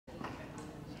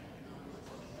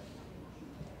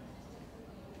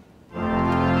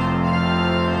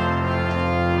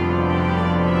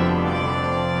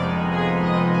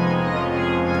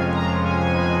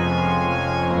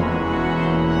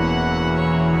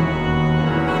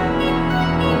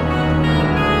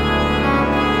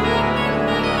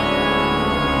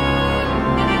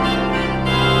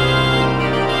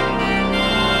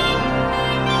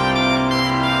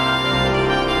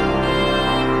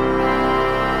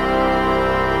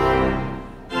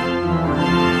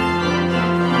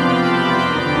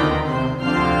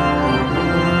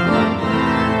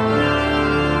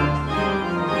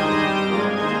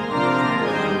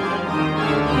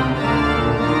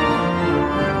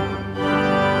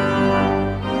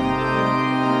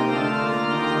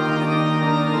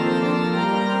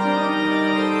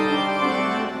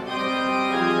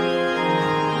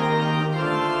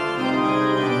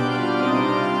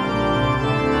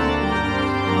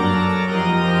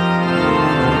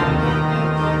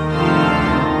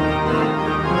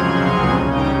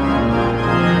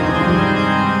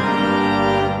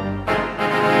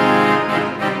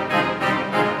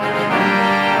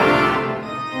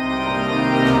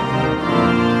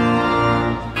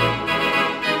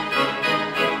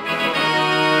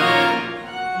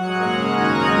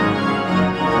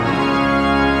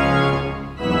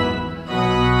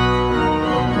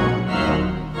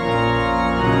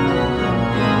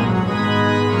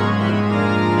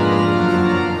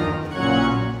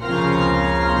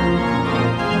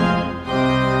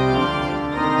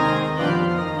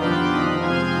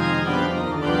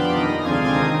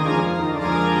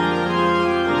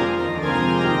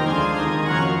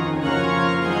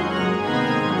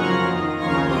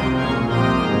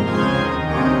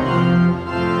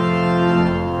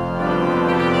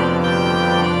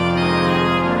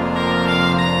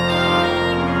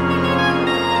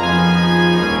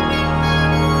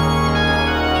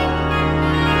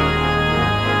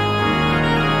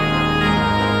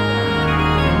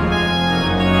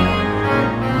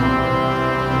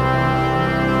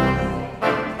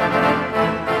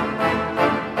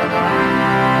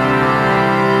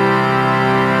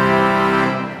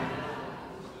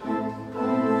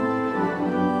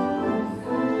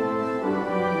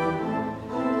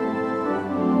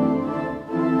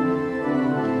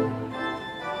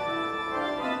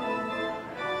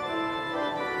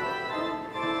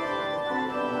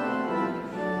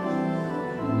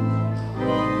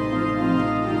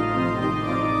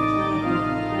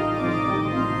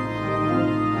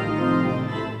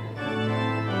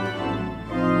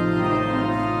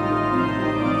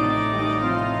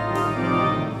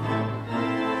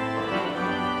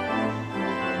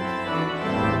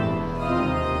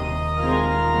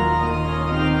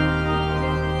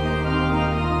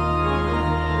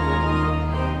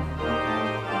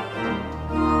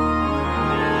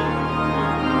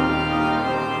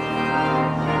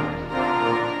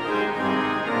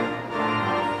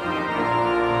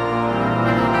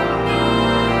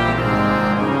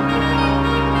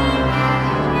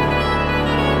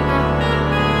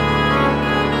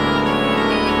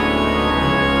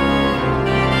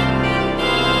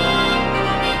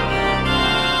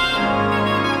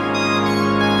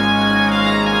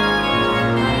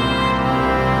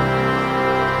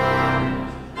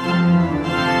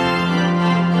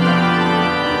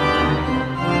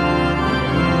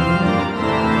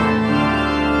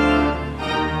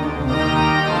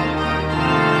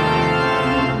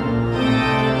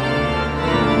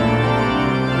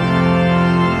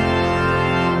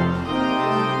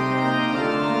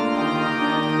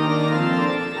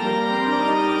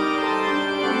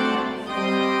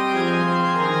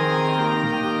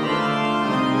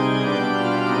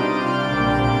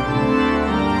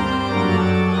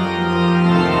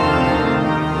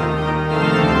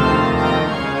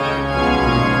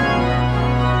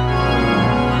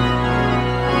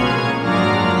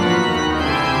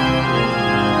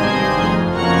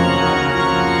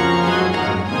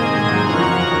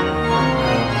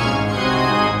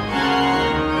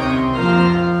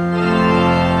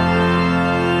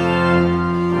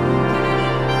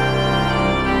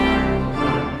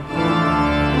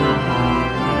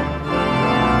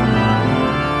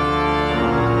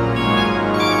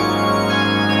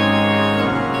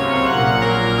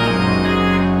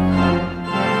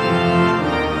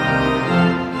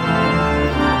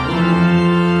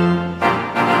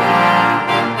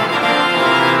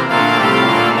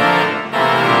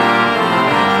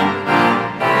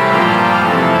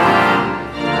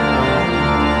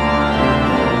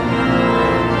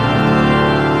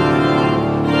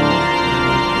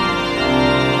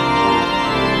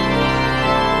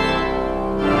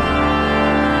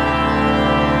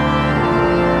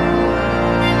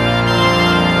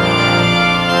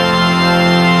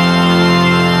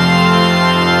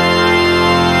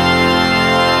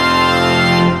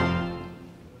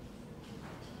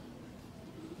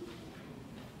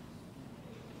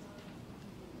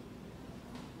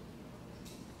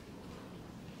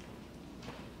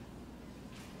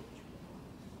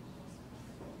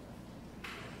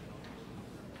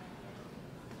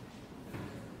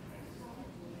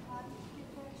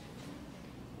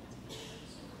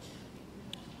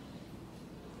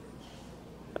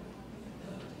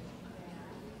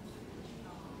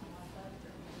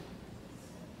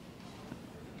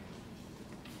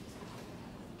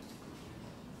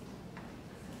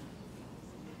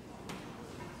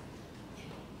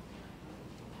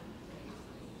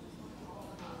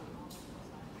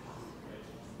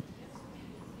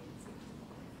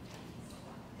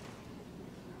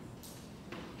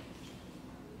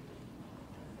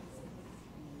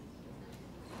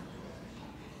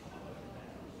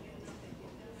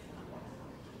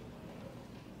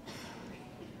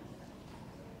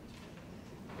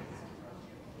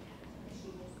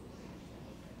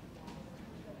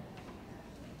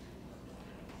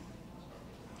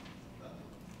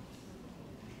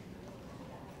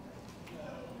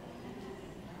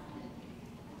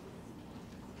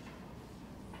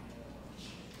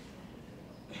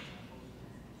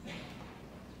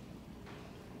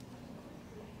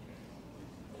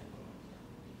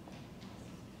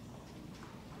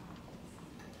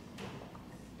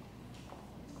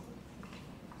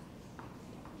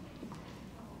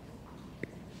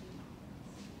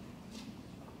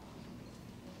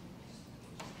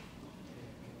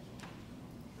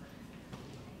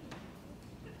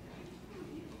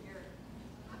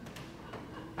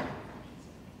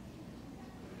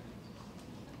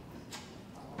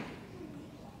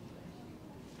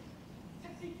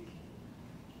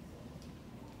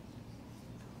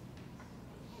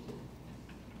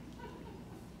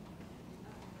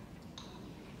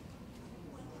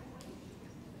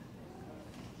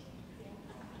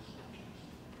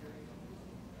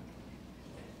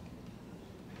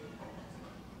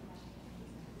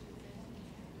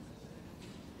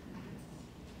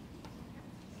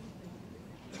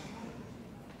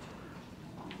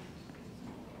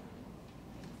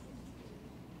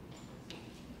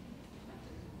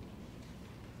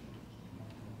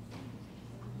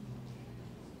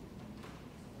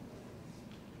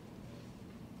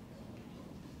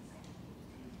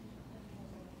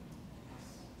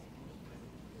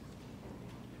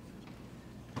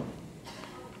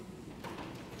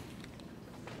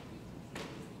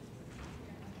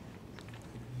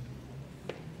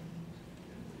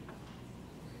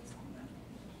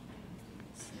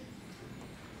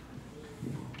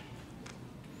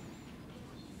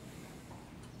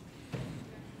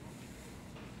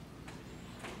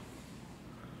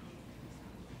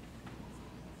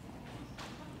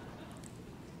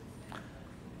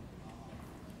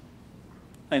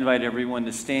I invite everyone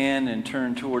to stand and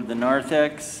turn toward the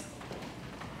narthex.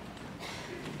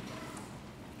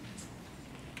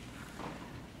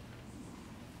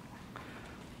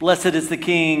 Blessed is the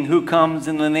King who comes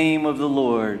in the name of the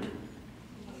Lord.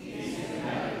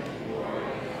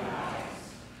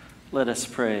 Let us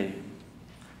pray.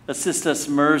 Assist us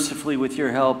mercifully with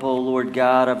your help, O Lord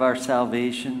God of our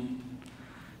salvation,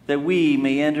 that we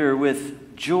may enter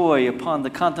with joy upon the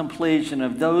contemplation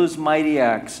of those mighty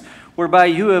acts whereby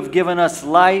you have given us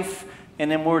life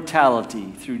and immortality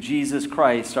through Jesus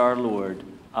Christ our Lord.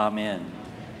 Amen.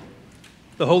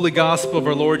 The Holy Gospel of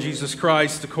our Lord Jesus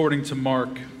Christ according to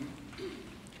Mark.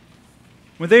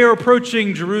 When they are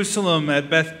approaching Jerusalem at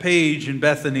Bethpage in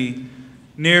Bethany,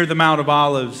 near the Mount of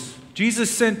Olives,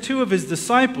 Jesus sent two of his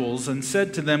disciples and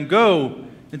said to them, "Go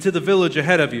into the village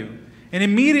ahead of you, and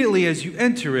immediately as you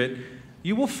enter it,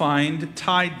 you will find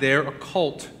tied there a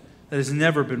colt that has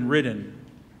never been ridden.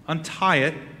 Untie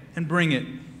it and bring it.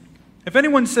 If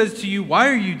anyone says to you, 'Why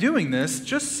are you doing this?'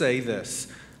 just say this,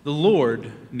 'The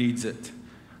Lord needs it,'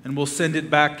 and we'll send it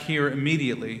back here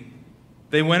immediately."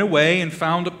 They went away and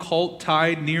found a colt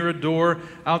tied near a door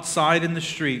outside in the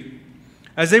street.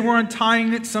 As they were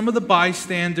untying it, some of the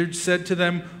bystanders said to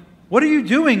them, "What are you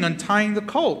doing untying the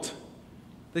colt?"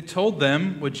 They told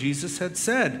them what Jesus had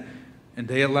said, and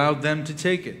they allowed them to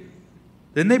take it.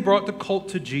 Then they brought the colt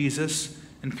to Jesus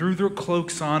and threw their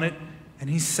cloaks on it, and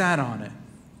he sat on it.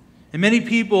 And many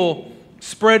people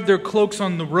spread their cloaks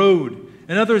on the road,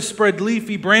 and others spread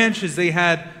leafy branches they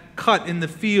had cut in the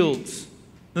fields.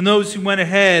 Then those who went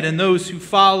ahead and those who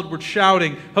followed were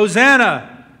shouting,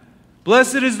 "Hosanna!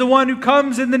 Blessed is the one who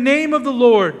comes in the name of the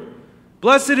Lord.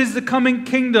 Blessed is the coming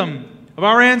kingdom of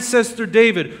our ancestor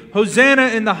David. Hosanna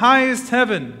in the highest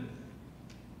heaven."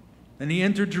 Then he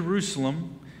entered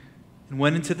Jerusalem and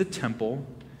went into the temple.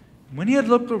 When he had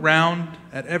looked around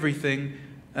at everything,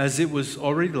 as it was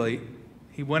already late,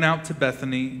 he went out to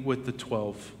Bethany with the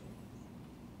 12.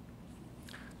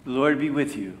 The Lord be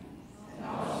with you. And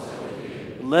also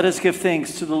with you. Let us give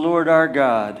thanks to the Lord our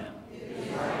God.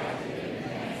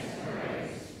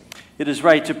 It is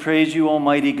right to praise you,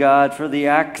 Almighty God, for the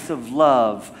acts of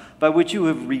love by which you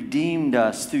have redeemed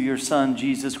us through your Son,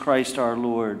 Jesus Christ our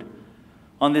Lord.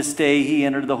 On this day he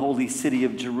entered the holy city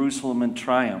of Jerusalem in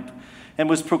triumph, and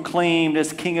was proclaimed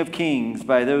as King of Kings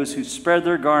by those who spread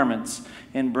their garments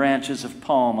in branches of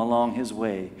palm along his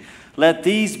way. Let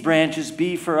these branches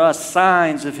be for us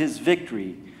signs of his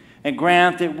victory, and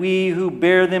grant that we who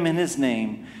bear them in his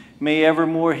name may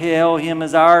evermore hail him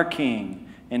as our King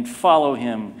and follow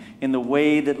him in the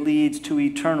way that leads to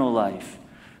eternal life,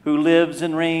 who lives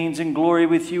and reigns in glory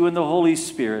with you in the Holy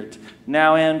Spirit,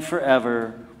 now and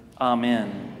forever.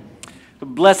 Amen.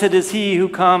 Blessed is he who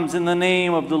comes in the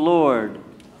name of the Lord.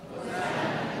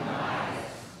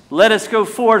 Let us go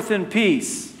forth in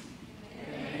peace.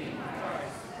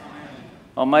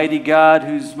 Almighty God,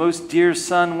 whose most dear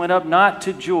Son went up not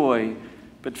to joy,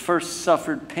 but first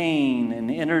suffered pain and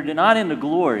entered not into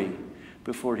glory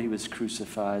before he was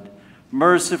crucified,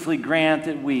 mercifully grant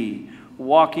that we,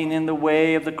 walking in the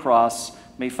way of the cross,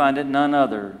 may find it none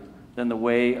other than the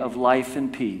way of life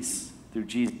and peace. Through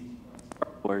Jesus our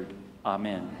Lord.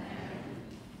 Amen.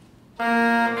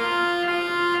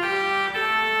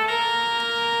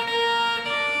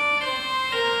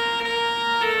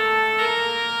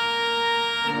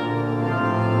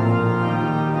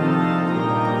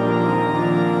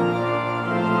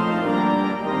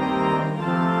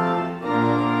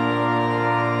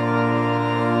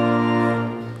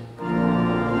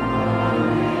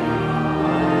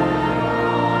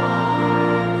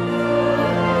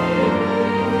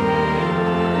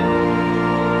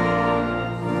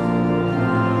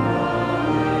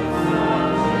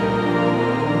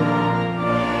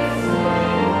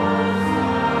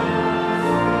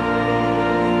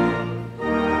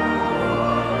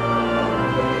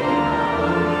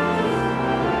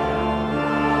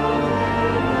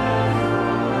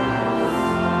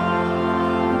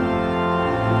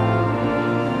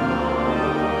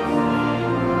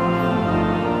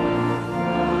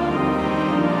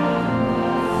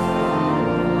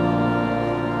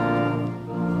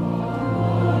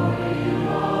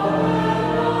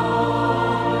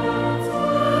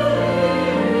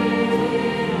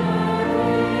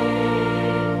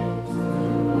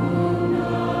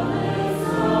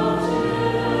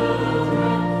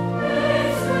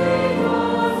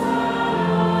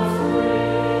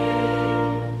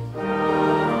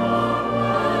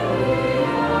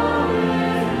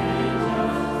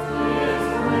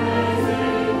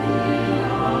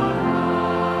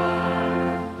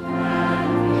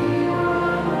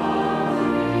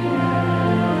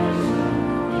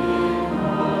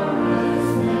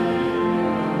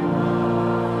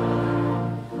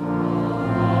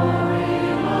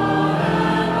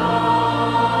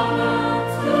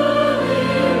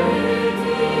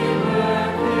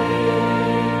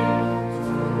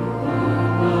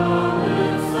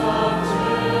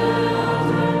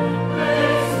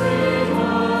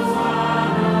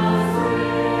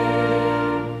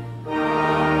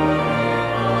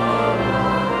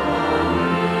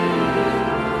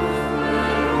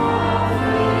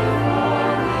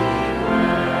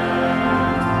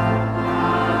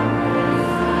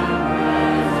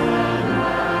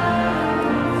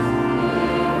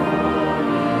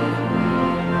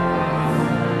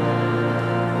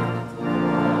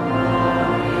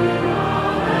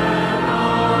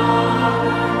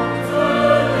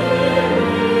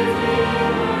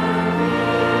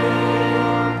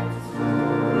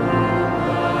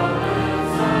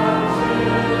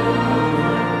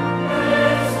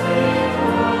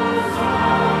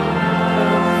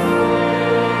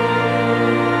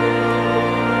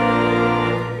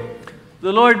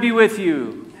 The Lord be with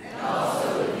you. And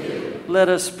also with you. Let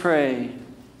us pray.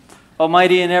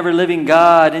 Almighty and ever-living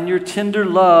God, in your tender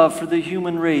love for the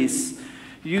human race,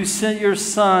 you sent your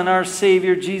Son, our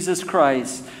Savior, Jesus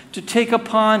Christ, to take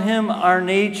upon him our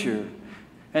nature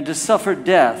and to suffer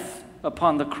death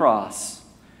upon the cross,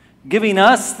 giving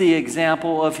us the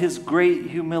example of his great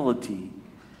humility.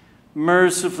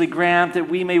 Mercifully grant that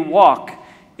we may walk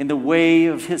in the way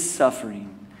of his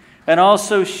suffering and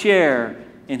also share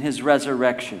in his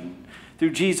resurrection.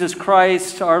 Through Jesus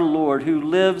Christ our Lord, who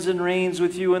lives and reigns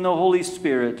with you in the Holy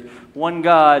Spirit, one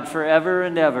God, forever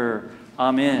and ever.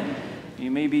 Amen. You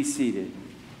may be seated.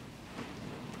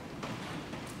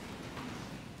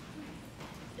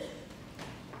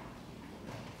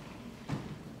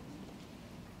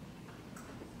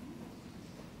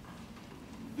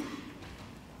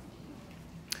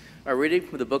 A reading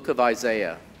from the book of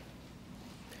Isaiah.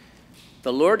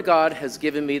 The Lord God has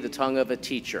given me the tongue of a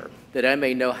teacher, that I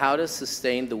may know how to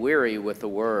sustain the weary with the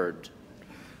word.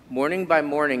 Morning by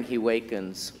morning he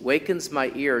wakens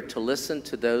my ear to listen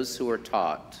to those who are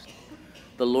taught.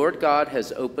 The Lord God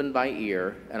has opened my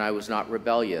ear, and I was not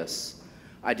rebellious.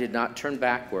 I did not turn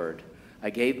backward. I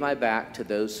gave my back to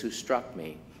those who struck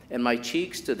me, and my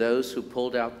cheeks to those who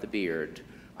pulled out the beard.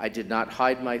 I did not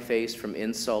hide my face from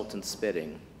insult and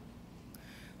spitting.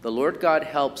 The Lord God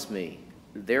helps me.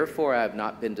 Therefore I have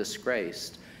not been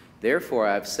disgraced. Therefore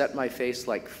I have set my face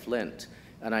like flint,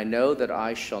 and I know that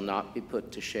I shall not be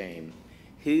put to shame.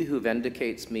 He who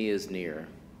vindicates me is near.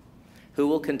 Who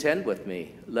will contend with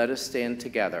me? Let us stand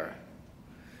together.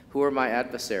 Who are my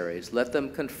adversaries? Let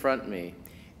them confront me.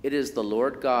 It is the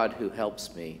Lord God who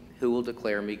helps me. Who will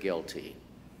declare me guilty?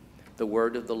 The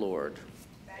word of the Lord.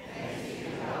 Thanks be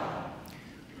to God.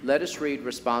 Let us read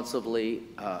responsively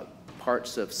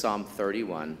parts of Psalm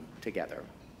 31 together.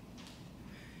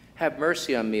 Have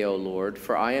mercy on me, O Lord,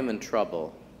 for I am in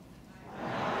trouble.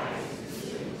 My eyes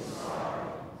consume with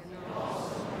sorrow, and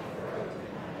also my throat and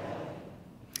my belly.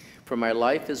 For my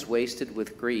life is wasted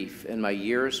with grief, and my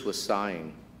years with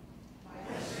sighing. My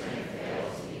strength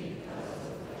fails me because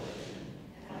of affliction,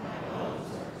 and my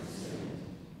bones are consumed.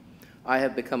 I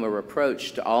have become a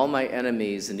reproach to all my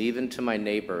enemies and even to my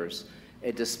neighbors,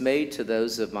 a dismay to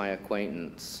those of my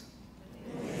acquaintance.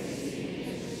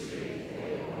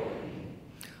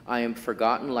 I am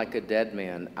forgotten like a dead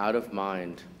man, out of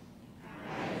mind.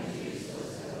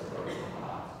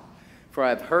 For I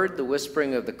have heard the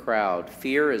whispering of the crowd.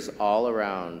 Fear is all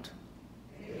around.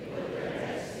 They put their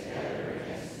heads together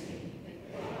against me.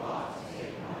 They plot to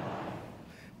take my life.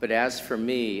 But as for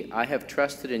me, I have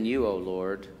trusted in you, O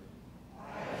Lord.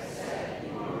 I have said,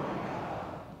 you are my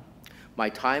God. My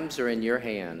times are in your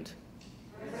hand.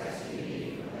 Rescue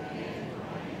me from the hand of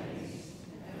my enemies,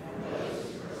 and from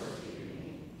those who persecute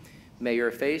me. May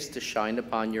your face to shine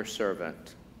upon your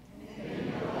servant.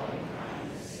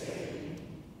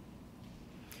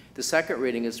 The second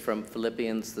reading is from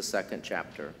Philippians, the 2nd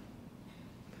chapter.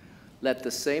 Let the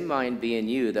same mind be in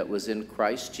you that was in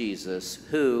Christ Jesus,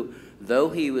 who, though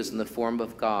he was in the form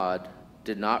of God,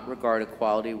 did not regard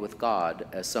equality with God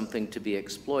as something to be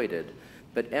exploited,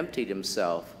 but emptied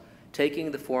himself, taking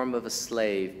the form of a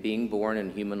slave, being born in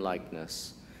human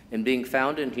likeness. And being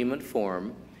found in human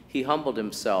form, he humbled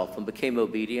himself and became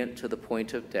obedient to the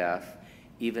point of death,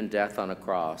 even death on a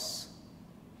cross.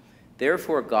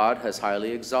 Therefore God has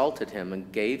highly exalted him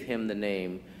and gave him the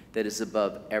name that is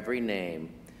above every name,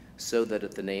 so that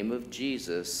at the name of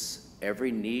Jesus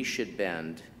every knee should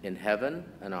bend in heaven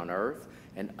and on earth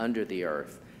and under the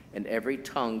earth, and every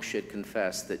tongue should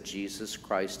confess that Jesus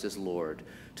Christ is Lord,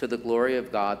 to the glory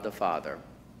of God the Father.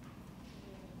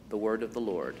 The word of the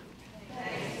Lord.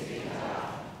 Thanks be to God.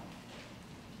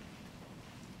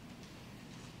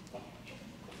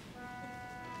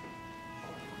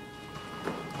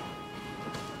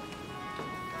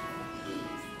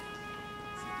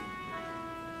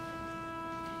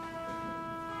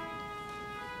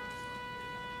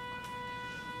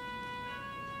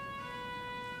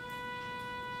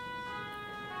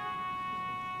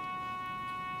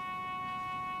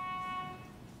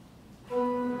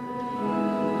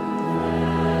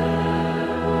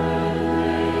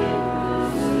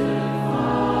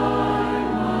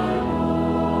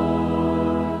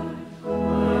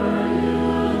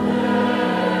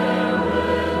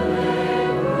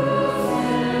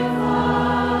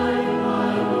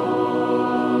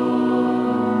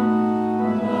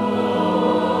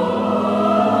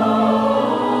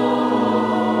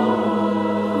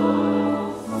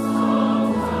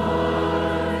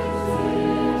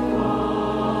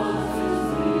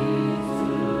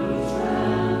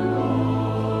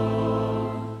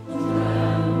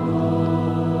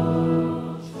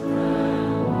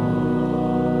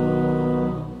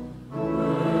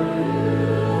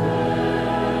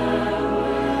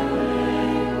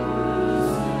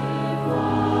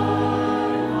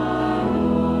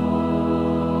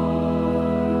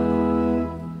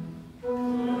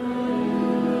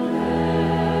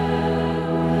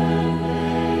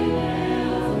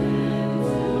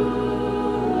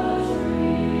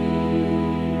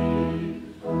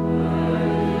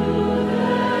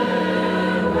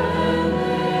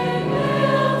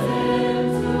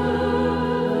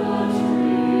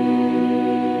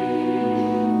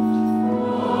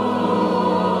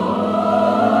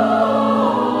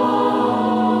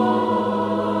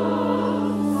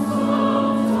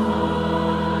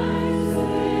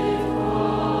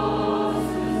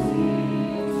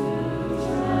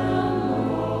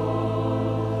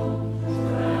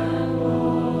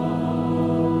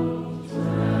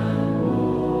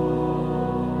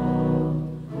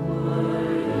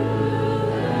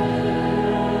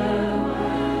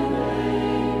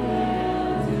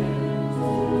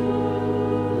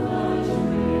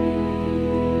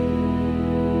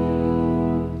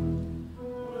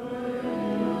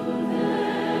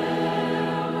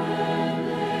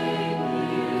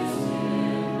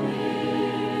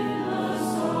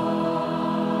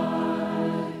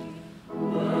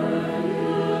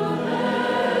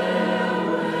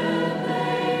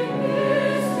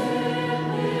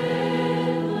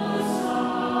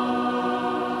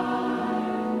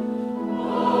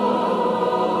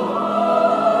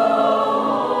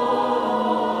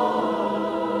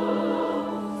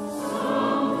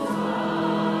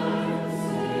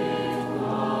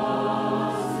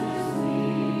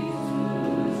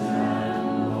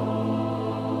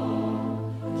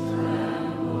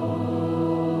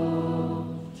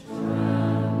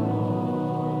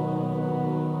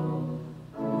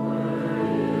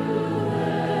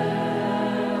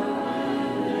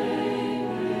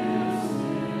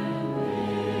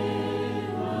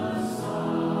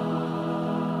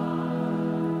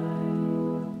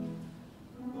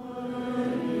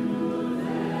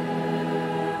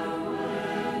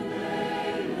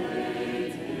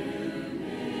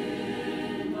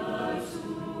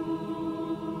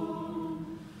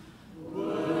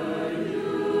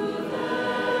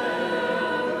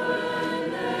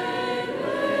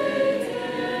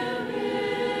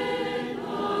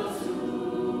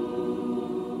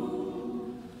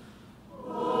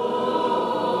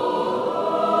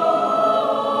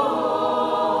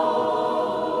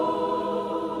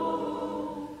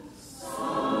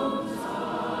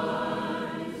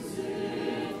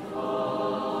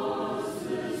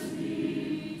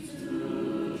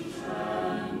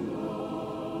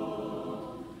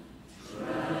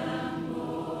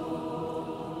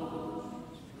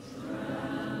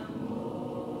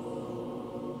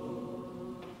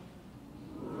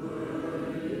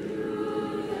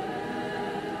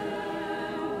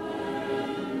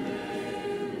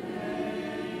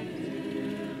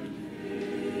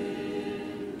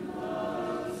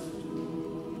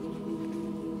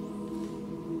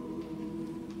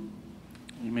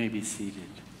 may be seated.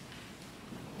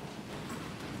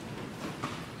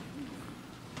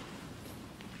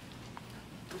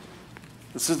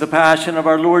 This is the Passion of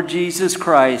our Lord Jesus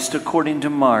Christ according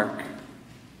to Mark.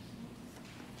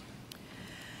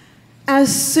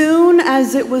 As soon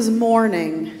as it was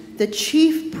morning, the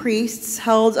chief priests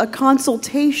held a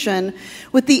consultation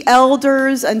with the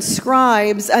elders and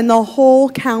scribes and the whole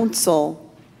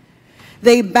council.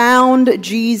 They bound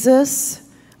Jesus,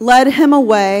 led him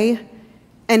away,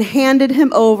 and handed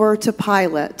him over to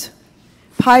Pilate.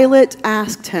 Pilate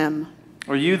asked him,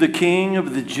 "Are you the king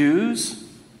of the Jews?"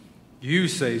 You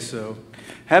say so.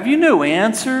 "Have you no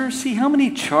answer? See how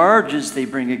many charges they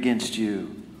bring against you."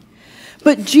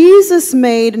 But Jesus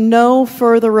made no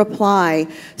further reply,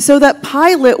 so that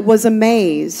Pilate was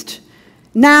amazed.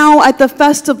 Now at the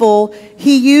festival,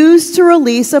 he used to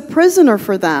release a prisoner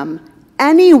for them,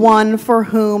 anyone for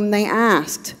whom they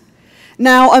asked.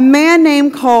 Now a man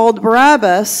named called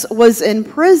Barabbas was in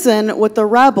prison with the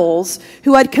rebels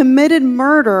who had committed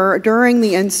murder during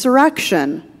the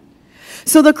insurrection.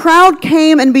 So the crowd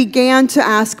came and began to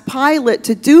ask Pilate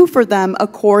to do for them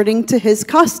according to his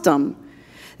custom.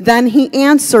 Then he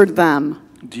answered them,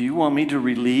 "Do you want me to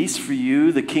release for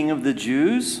you the king of the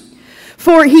Jews?"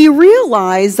 For he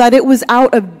realized that it was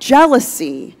out of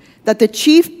jealousy that the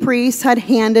chief priests had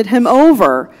handed him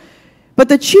over. But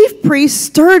the chief priests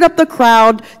stirred up the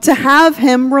crowd to have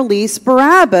him release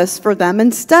Barabbas for them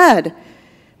instead.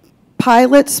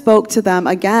 Pilate spoke to them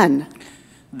again.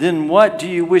 "Then what do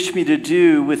you wish me to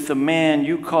do with the man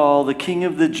you call the king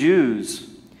of the Jews?"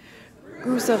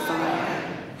 Crucify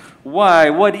him. "Why?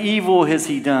 What evil has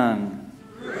he done?"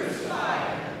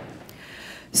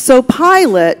 So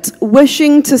Pilate,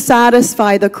 wishing to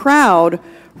satisfy the crowd,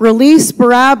 released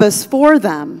Barabbas for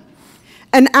them.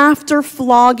 And after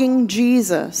flogging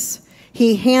Jesus,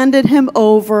 he handed him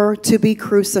over to be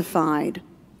crucified.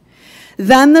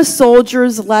 Then the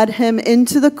soldiers led him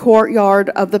into the courtyard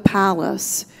of the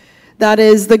palace, that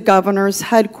is, the governor's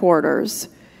headquarters.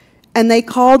 And they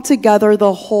called together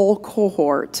the whole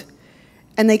cohort.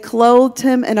 And they clothed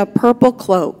him in a purple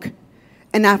cloak.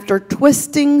 And after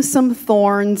twisting some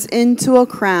thorns into a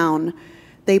crown,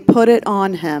 they put it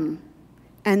on him.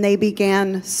 And they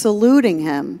began saluting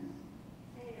him.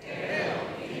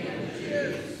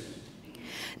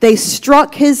 They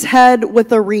struck his head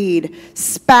with a reed,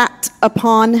 spat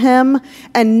upon him,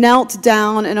 and knelt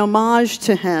down in homage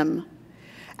to him.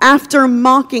 After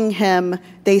mocking him,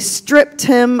 they stripped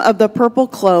him of the purple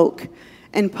cloak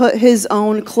and put his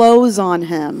own clothes on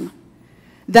him.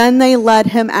 Then they led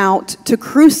him out to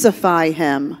crucify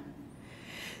him.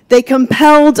 They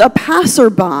compelled a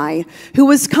passerby who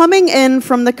was coming in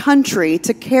from the country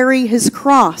to carry his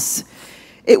cross.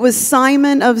 It was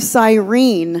Simon of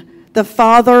Cyrene, the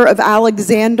father of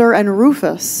Alexander and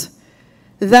Rufus.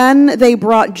 Then they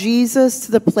brought Jesus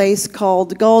to the place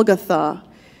called Golgotha,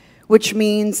 which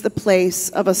means the place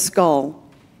of a skull.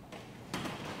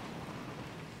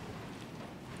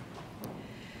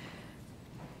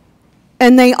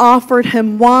 And they offered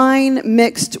him wine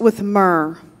mixed with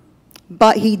myrrh,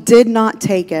 but he did not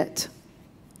take it.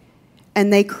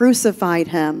 And they crucified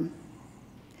him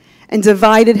and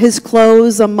divided his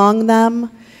clothes among them,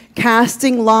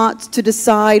 casting lots to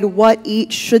decide what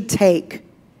each should take.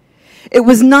 It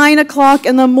was 9 o'clock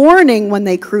in the morning when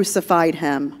they crucified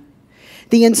him.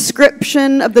 The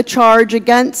inscription of the charge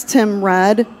against him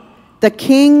read, "The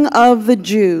King of the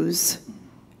Jews."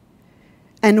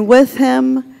 And with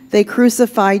him they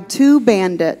crucified 2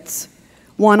 bandits,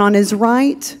 one on his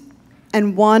right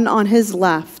and one on his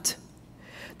left.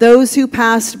 Those who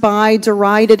passed by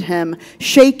derided him,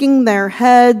 shaking their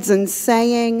heads and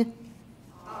saying,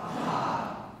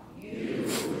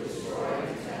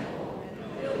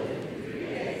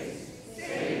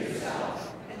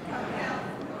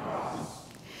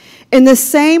 in the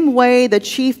same way, the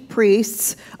chief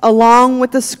priests, along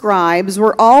with the scribes,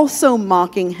 were also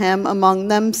mocking him among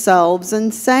themselves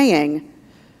and saying,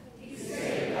 He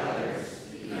saved others,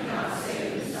 he cannot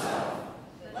save himself.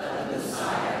 Let the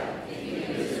Messiah, King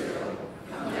of Israel,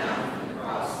 come down from the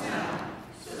cross now,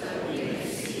 so that we may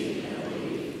see and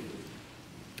believe.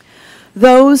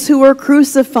 Those who were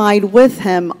crucified with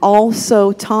him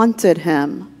also taunted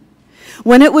him.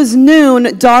 When it was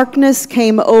noon, darkness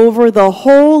came over the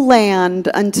whole land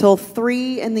until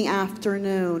 3 in the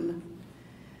afternoon.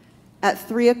 At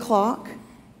 3 o'clock,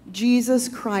 Jesus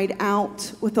cried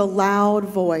out with a loud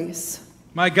voice,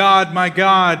 my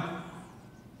God,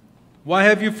 why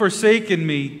have you forsaken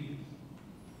me?"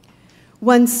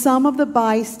 When some of the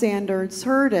bystanders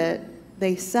heard it,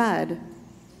 they said,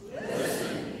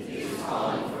 Listen, he's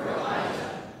calling for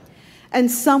Elijah. And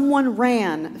someone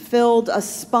ran, filled a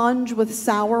sponge with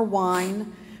sour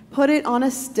wine, put it on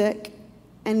a stick,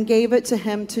 and gave it to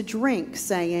him to drink,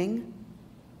 saying,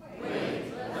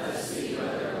 "Wait, let us see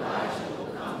whether Elijah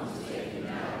will come to take him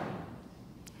down."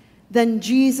 Then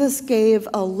Jesus gave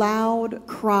a loud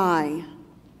cry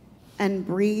and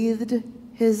breathed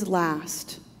his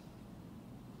last.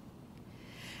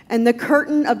 And the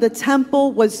curtain of the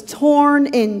temple was torn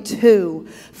in two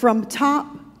from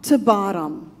top to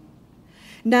bottom.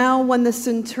 Now when the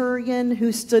centurion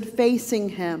who stood facing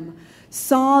him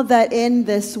saw that in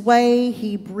this way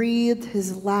he breathed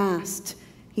his last,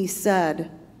 he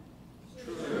said,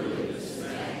 "Truly this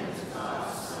man was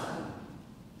God's Son."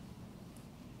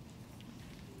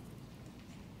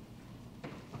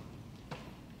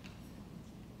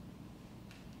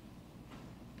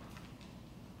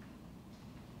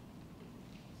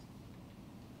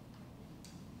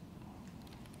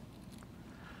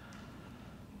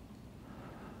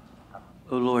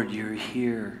 Oh Lord, you're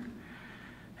here,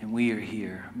 and we are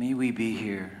here. May we be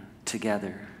here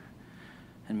together,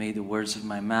 and may the words of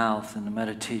my mouth and the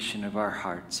meditation of our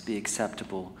hearts be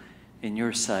acceptable in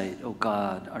your sight, O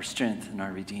God, our strength and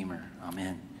our Redeemer.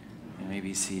 Amen. You may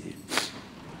be seated.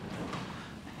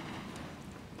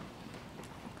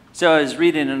 So I was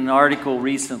reading an article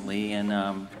recently, and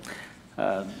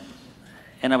I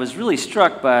was really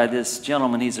struck by this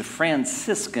gentleman. He's a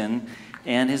Franciscan,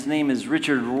 and his name is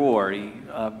Richard Rohr. He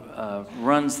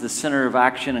runs the Center of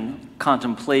Action and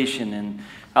Contemplation in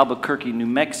Albuquerque, New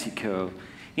Mexico.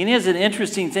 And he has an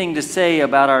interesting thing to say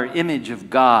about our image of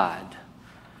God.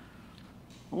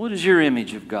 What is your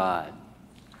image of God?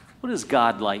 What is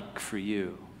God like for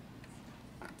you?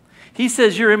 He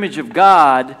says your image of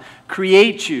God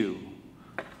creates you,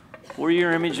 or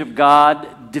your image of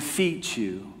God defeats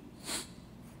you.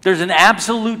 There's an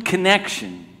absolute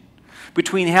connection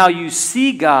between how you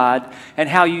see God and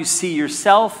how you see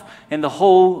yourself and the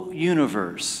whole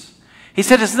universe. He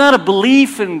said it's not a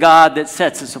belief in God that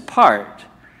sets us apart.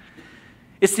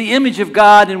 It's the image of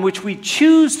God in which we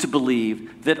choose to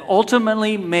believe that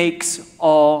ultimately makes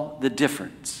all the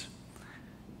difference.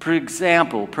 For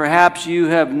example, perhaps you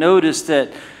have noticed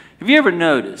that, have you ever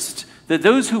noticed that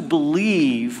those who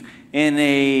believe in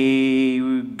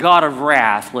a God of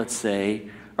wrath, let's say,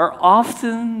 are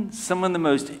often some of the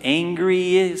most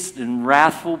angriest and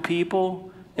wrathful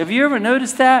people? Have you ever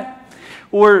noticed that?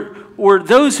 Or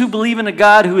those who believe in a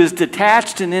God who is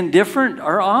detached and indifferent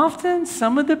are often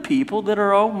some of the people that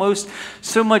are almost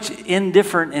so much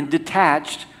indifferent and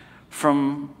detached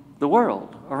from the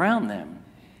world around them.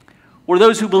 Or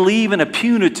those who believe in a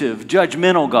punitive,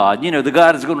 judgmental God, the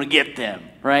God is going to get them,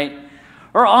 right?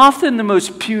 Are often the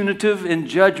most punitive and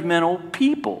judgmental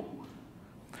people.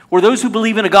 Or those who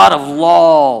believe in a God of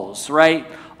laws, right,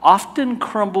 often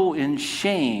crumble in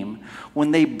shame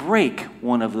when they break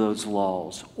one of those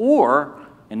laws. Or,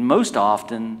 and most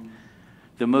often,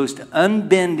 the most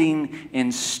unbending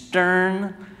and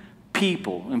stern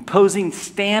people, imposing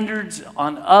standards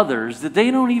on others that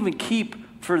they don't even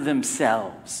keep for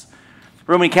themselves.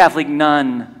 Roman Catholic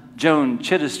nun Joan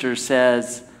Chittister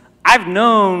says, "I've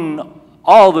known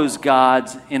all those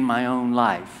gods in my own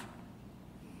life,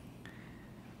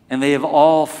 and they have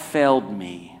all failed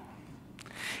me.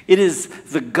 It is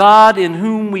the God in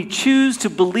whom we choose to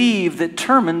believe that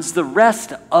determines the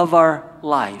rest of our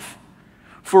life,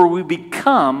 for we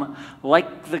become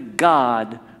like the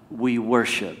God we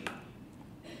worship."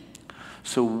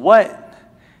 So what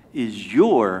is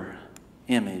your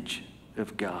image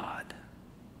of God?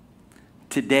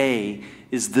 Today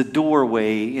is the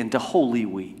doorway into Holy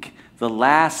Week, the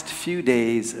last few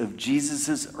days of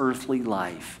Jesus' earthly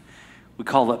life. We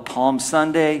call it Palm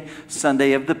Sunday,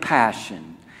 Sunday of the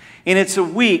Passion. And it's a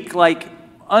week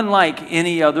unlike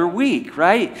any other week,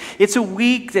 right? It's a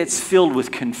week that's filled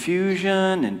with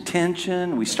confusion and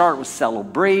tension. We start with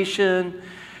celebration.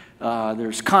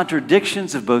 There's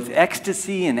contradictions of both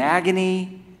ecstasy and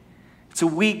agony. It's a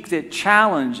week that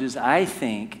challenges, I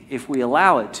think, if we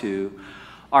allow it to,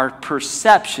 our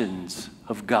perceptions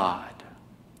of God.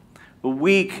 A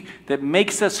week that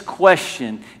makes us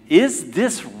question, is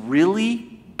this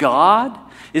really God?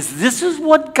 Is this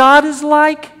what God is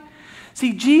like?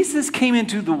 See, Jesus came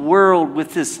into the world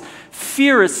with this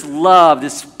fierce love,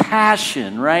 this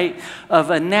passion, right, of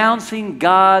announcing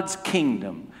God's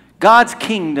kingdom. God's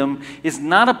kingdom is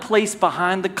not a place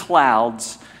behind the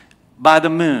clouds by the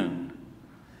moon.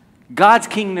 God's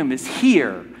kingdom is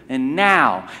here and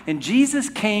now. And Jesus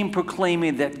came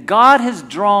proclaiming that God has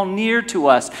drawn near to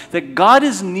us, that God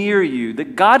is near you,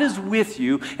 that God is with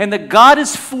you, and that God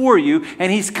is for you,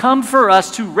 and he's come for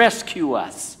us to rescue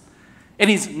us. And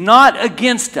he's not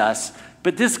against us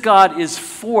But this God is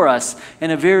for us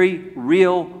in a very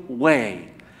real way.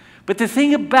 But the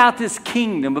thing about this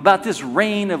kingdom, about this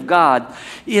reign of God,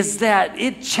 is that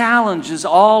it challenges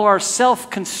all our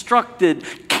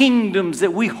self-constructed kingdoms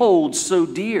that we hold so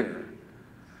dear.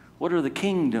 What are the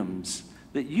kingdoms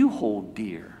that you hold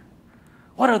dear?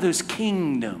 What are those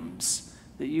kingdoms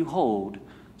that you hold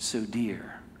so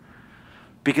dear?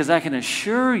 Because I can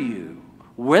assure you,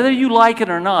 whether you like it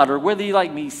or not, or whether you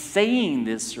like me saying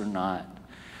this or not,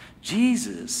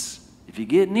 Jesus, if you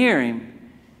get near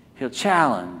him, he'll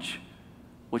challenge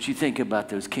what you think about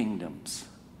those kingdoms.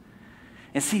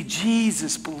 And see,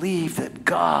 Jesus believed that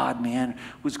God, man,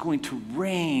 was going to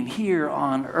reign here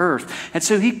on earth. And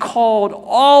so he called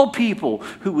all people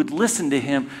who would listen to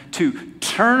him to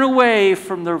turn away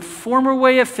from their former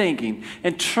way of thinking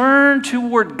and turn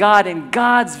toward God and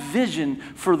God's vision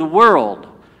for the world.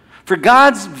 For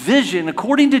God's vision,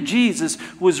 according to Jesus,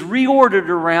 was reordered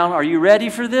around, are you ready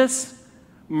for this?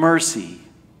 Mercy,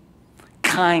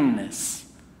 kindness,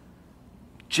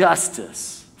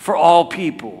 justice for all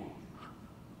people,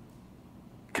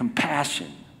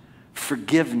 compassion,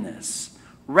 forgiveness,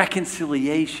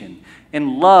 reconciliation,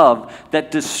 and love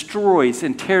that destroys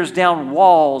and tears down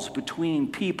walls between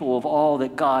people of all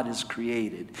that God has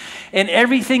created. And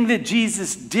everything that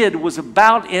Jesus did was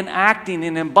about enacting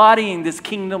and embodying this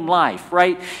kingdom life,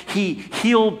 right? He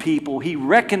healed people, he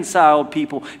reconciled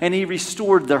people, and he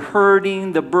restored the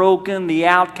hurting, the broken, the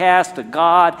outcast to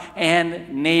God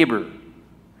and neighbor.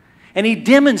 And he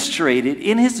demonstrated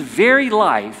in his very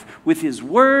life, with his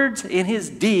words, in his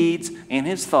deeds, and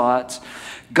his thoughts,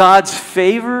 God's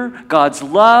favor, God's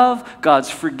love, God's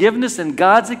forgiveness, and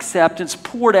God's acceptance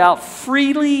poured out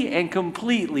freely and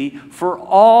completely for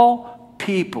all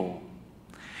people.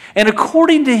 And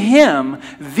according to him,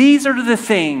 these are the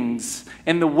things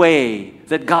and the way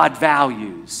that God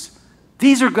values.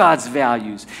 These are God's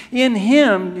values. In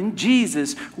him, in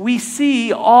Jesus, we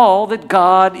see all that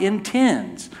God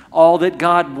intends, all that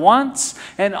God wants,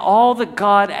 and all that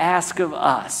God asks of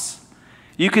us.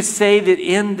 You could say that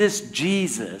in this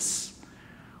Jesus,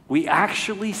 we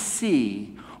actually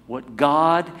see what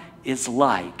God is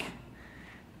like.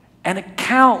 And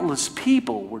countless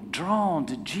people were drawn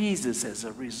to Jesus as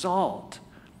a result.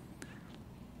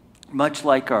 Much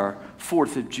like our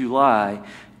 4th of July,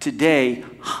 today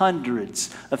hundreds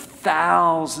of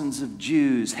thousands of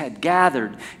Jews had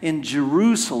gathered in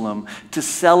Jerusalem to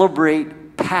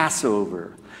celebrate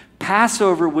Passover.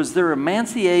 Passover was their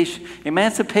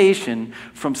emancipation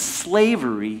from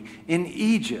slavery in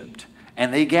Egypt.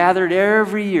 And they gathered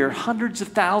every year, hundreds of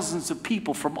thousands of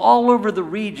people from all over the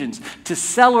regions to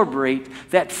celebrate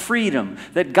that freedom,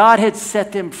 that God had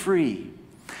set them free.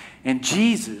 And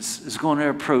Jesus is going to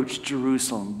approach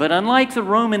Jerusalem. But unlike the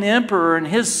Roman emperor and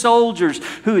his soldiers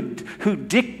who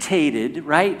dictated,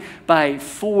 right, by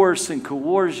force and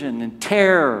coercion and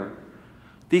terror,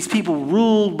 these people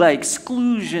ruled by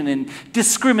exclusion and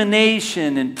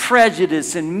discrimination and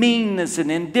prejudice and meanness and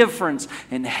indifference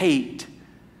and hate.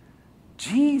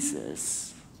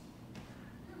 Jesus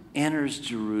enters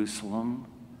Jerusalem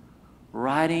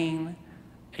riding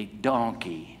a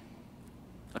donkey,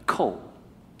 a colt.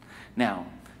 Now,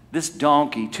 this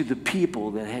donkey, to the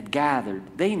people that had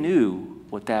gathered, they knew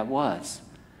what that was.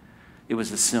 It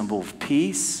was a symbol of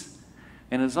peace,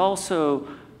 and it also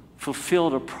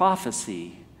fulfilled a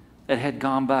prophecy that had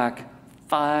gone back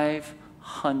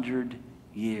 500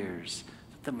 years.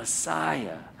 The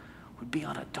Messiah would be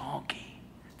on a donkey,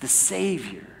 the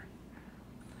Savior.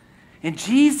 And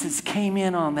Jesus came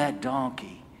in on that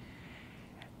donkey,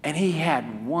 and he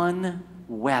had one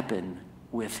weapon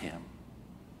with him.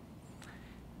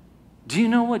 Do you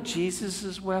know what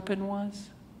Jesus' weapon was?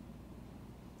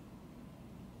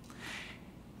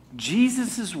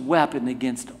 Jesus' weapon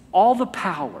against all the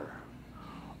power,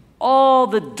 all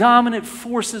the dominant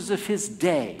forces of his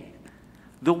day,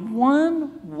 the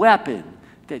one weapon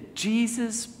that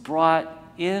Jesus brought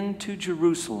into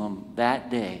Jerusalem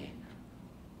that day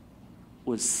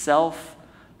was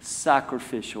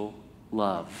self-sacrificial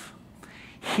love.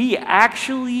 He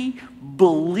actually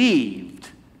believed,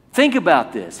 think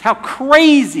about this, how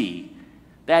crazy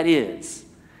that is,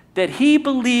 that he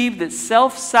believed that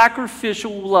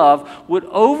self-sacrificial love would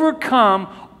overcome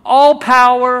all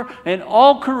power and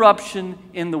all corruption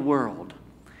in the world.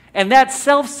 And that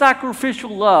self-sacrificial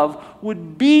love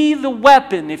would be the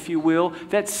weapon, if you will,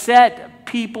 that set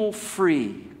people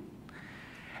free.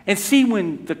 And see,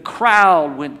 when the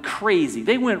crowd went crazy,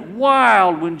 they went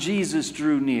wild when Jesus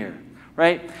drew near,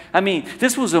 right? I mean,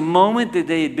 this was a moment that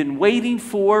they had been waiting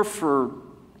for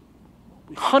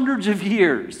hundreds of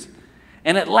years.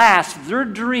 And at last, their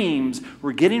dreams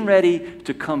were getting ready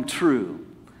to come true.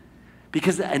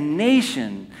 Because a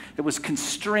nation that was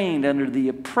constrained under the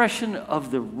oppression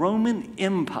of the Roman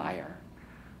Empire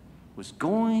was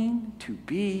going to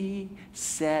be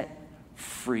set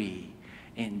free.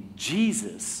 And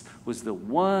Jesus was the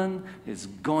one that's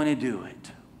going to do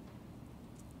it.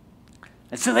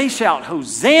 And so they shout,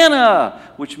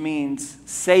 Hosanna, which means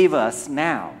save us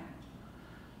now.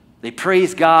 They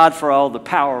praise God for all the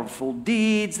powerful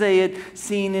deeds they had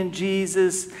seen in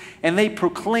Jesus, and they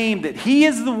proclaimed that He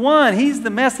is the one, He's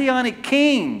the Messianic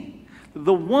King,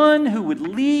 the one who would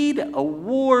lead a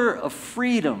war of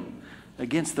freedom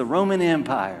against the Roman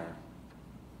Empire.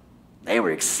 They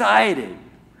were excited.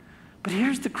 But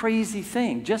here's the crazy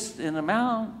thing. Just in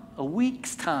about a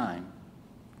week's time,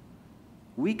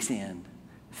 week's end,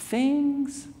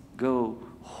 things go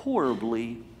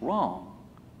horribly wrong.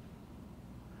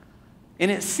 And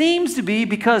it seems to be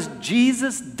because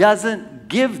Jesus doesn't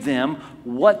give them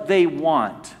what they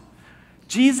want.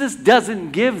 Jesus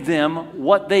doesn't give them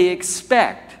what they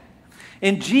expect.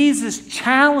 And Jesus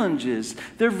challenges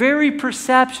their very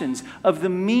perceptions of the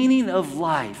meaning of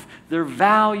life, their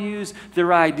values,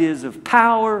 their ideas of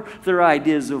power, their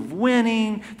ideas of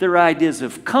winning, their ideas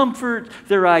of comfort,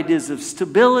 their ideas of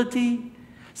stability.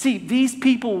 See, these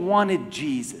people wanted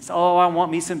Jesus. Oh, I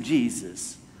want me some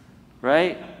Jesus,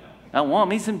 right? I want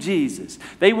me some Jesus.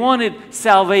 They wanted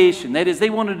salvation. That is, they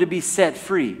wanted to be set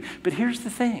free. But here's the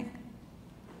thing.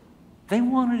 They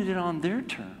wanted it on their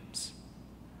terms.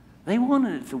 They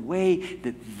wanted it the way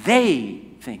that they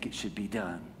think it should be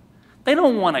done. They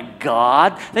don't want a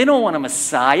God. They don't want a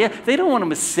Messiah. They don't want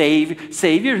a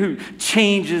Savior who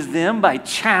changes them by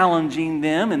challenging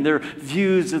them and their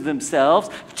views of themselves,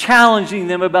 challenging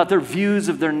them about their views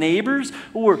of their neighbors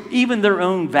or even their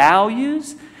own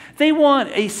values. They want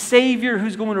a Savior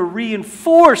who's going to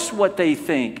reinforce what they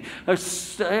think, a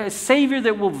Savior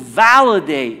that will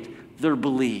validate their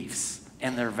beliefs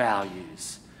and their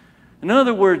values. In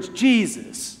other words,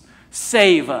 Jesus,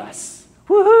 save us.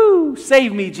 Woohoo!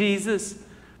 Save me, Jesus.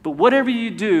 But whatever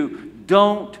you do,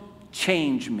 don't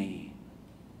change me.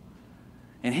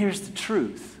 And here's the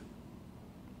truth.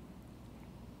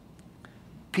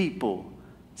 People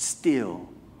still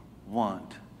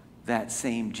want that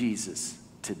same Jesus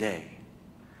today.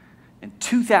 And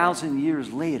 2,000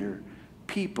 years later,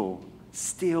 people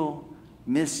still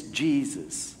miss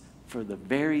Jesus for the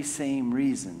very same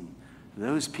reason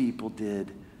those people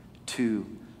did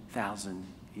 2,000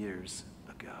 years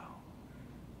ago.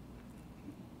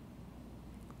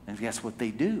 And guess what they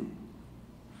do?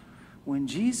 When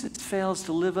Jesus fails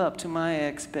to live up to my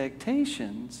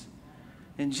expectations,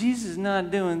 and Jesus is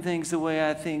not doing things the way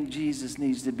I think Jesus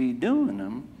needs to be doing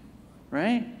them,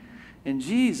 right? And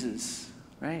Jesus,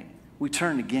 right, we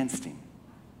turned against him,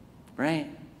 right?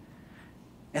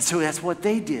 And so that's what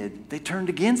they did. They turned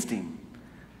against him.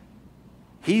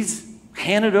 He's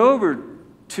handed over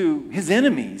to his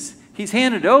enemies. He's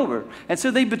handed over. And so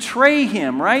they betray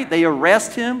him, right? They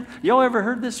arrest him. Y'all ever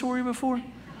heard this story before?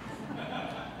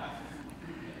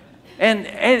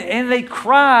 And they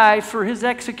cry for his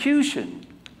execution.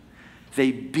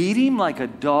 They beat him like a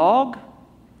dog.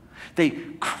 They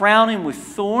crown him with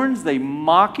thorns. They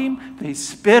mock him. They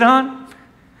spit on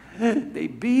him. They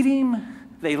beat him.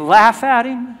 They laugh at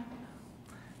him.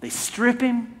 They strip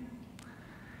him.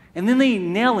 And then they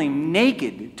nail him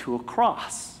naked to a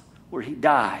cross where he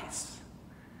dies.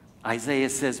 Isaiah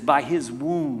says, by his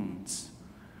wounds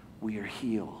we are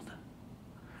healed.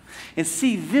 And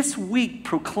see, this week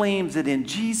proclaims that in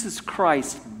Jesus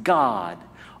Christ, God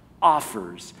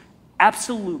offers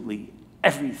absolutely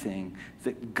everything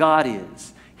that God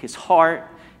is. His heart,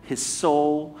 his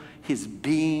soul, his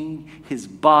being, his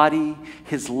body,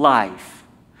 his life,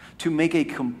 to make a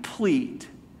complete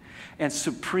and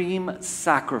supreme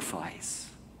sacrifice.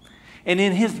 And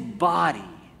in his body,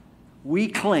 we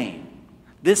claim,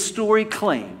 this story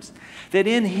claims, that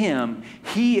in him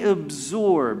he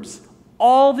absorbs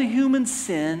all the human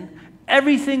sin,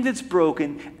 everything that's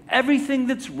broken, everything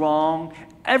that's wrong,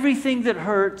 everything that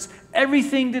hurts,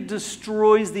 everything that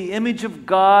destroys the image of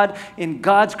God in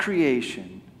God's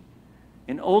creation.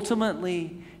 And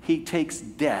ultimately, he takes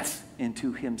death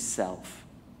into himself.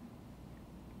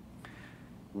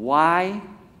 Why?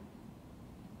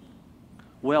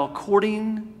 Well,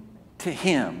 according to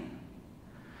him,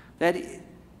 that is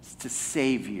to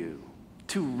save you,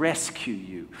 to rescue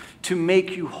you, to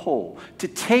make you whole, to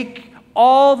take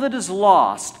all that is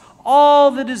lost,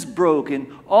 all that is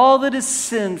broken, all that is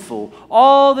sinful,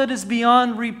 all that is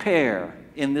beyond repair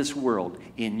in this world,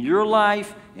 in your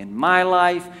life, in my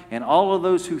life, and all of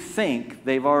those who think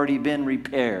they've already been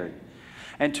repaired.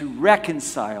 and to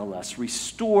reconcile us,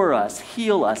 restore us,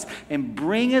 heal us, and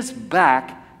bring us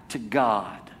back to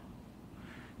God.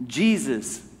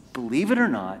 Jesus, believe it or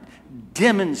not,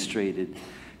 demonstrated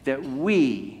that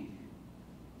we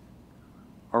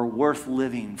are worth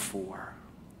living for.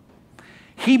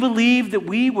 He believed that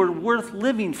we were worth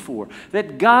living for,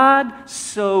 that God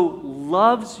so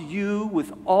loves you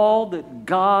with all that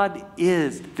God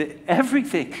is, that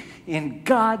everything in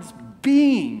God's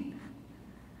being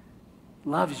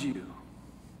loves you.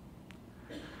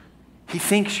 He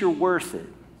thinks you're worth it.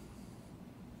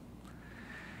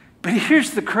 But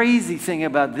here's the crazy thing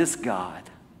about this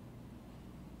God.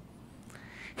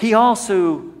 He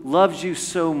also loves you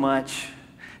so much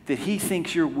that he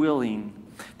thinks you're willing,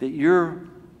 that you're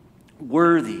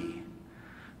worthy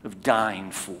of dying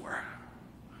for.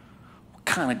 What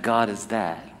kind of God is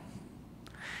that?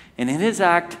 And in his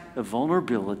act of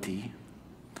vulnerability,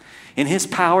 in his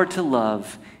power to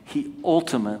love, he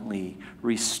ultimately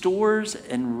restores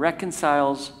and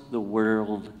reconciles the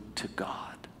world to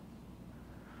God.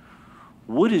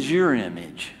 What is your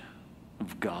image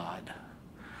of God?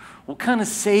 What kind of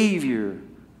Savior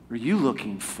are you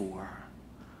looking for?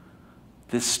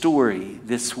 This story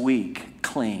this week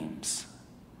claims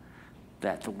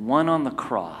that the one on the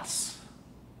cross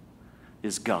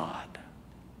is God.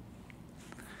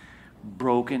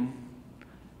 Broken,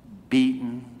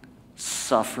 beaten,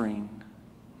 suffering,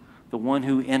 the one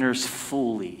who enters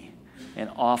fully and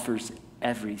offers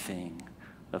everything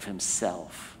of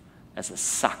himself as a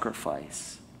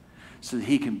sacrifice so that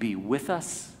he can be with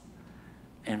us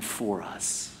and for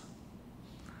us.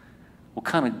 What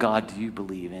kind of God do you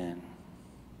believe in?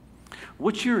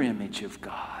 What's your image of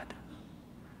God?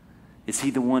 Is he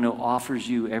the one who offers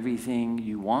you everything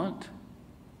you want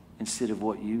instead of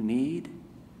what you need?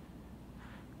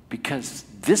 Because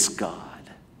this God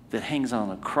that hangs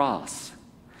on a cross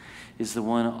is the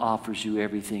one who offers you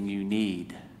everything you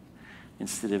need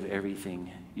instead of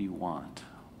everything you want.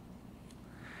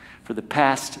 For the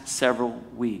past several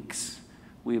weeks,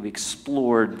 we've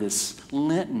explored this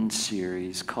Lenten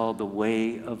series called The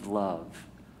Way of Love.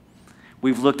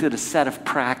 We've looked at a set of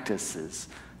practices,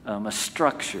 a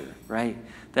structure, right,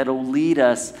 that'll lead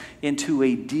us into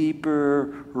a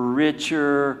deeper,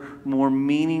 richer, more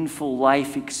meaningful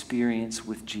life experience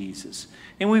with Jesus.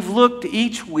 And we've looked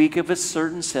each week of a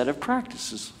certain set of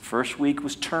practices. First week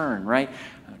was turn, right?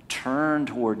 Turn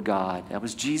toward God. That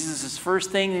was Jesus' first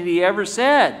thing that he ever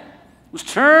said, was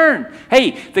turn.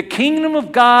 Hey, the kingdom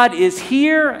of God is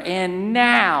here and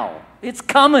now. It's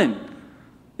coming.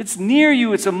 It's near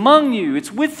you. It's among you.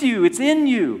 It's with you. It's in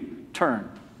you. Turn.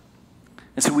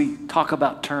 And so we talk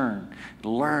about turn,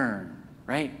 learn,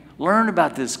 right? Learn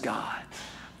about this God.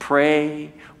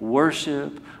 Pray,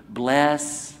 worship,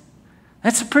 bless.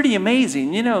 That's pretty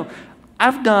amazing. You know,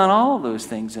 I've done all those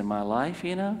things in my life,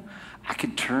 you know. I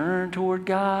can turn toward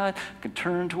God. I can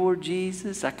turn toward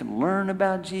Jesus. I can learn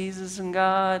about Jesus and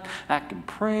God. I can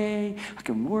pray. I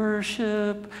can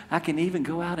worship. I can even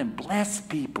go out and bless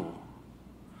people.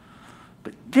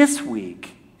 But this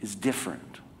week is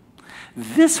different.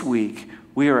 This week,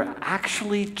 we are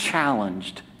actually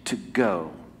challenged to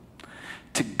go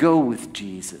with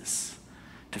Jesus,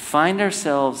 to find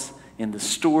ourselves in the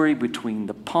story between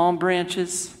the palm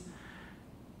branches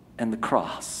and the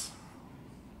cross.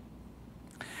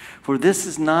 For this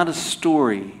is not a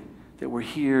story that we're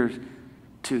here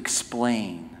to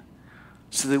explain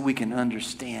so that we can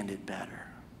understand it better.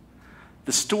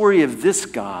 The story of this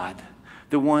God,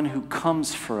 the one who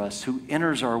comes for us, who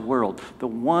enters our world, the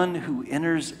one who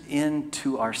enters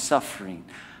into our suffering,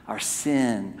 our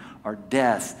sin, our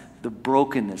death, the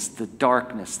brokenness, the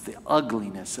darkness, the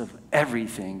ugliness of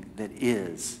everything that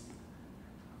is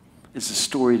a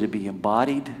story to be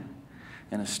embodied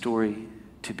and a story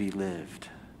to be lived.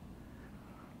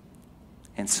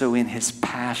 And so in his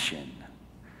passion,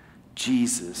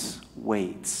 Jesus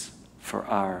waits for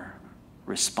our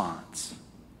response.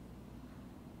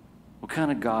 What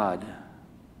kind of God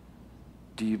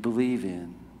do you believe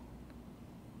in?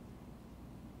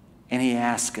 And he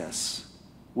asks us,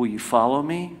 will you follow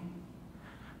me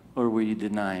or will you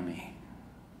deny me?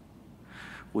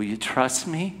 Will you trust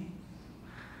me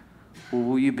or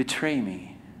will you betray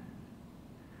me?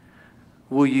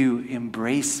 Will you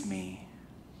embrace me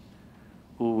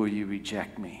or will you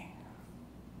reject me?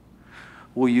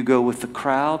 Will you go with the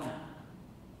crowd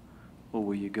or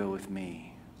will you go with me?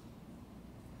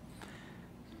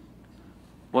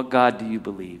 What God do you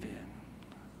believe in?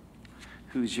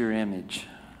 Who's your image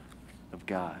of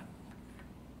God?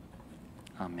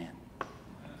 Amen.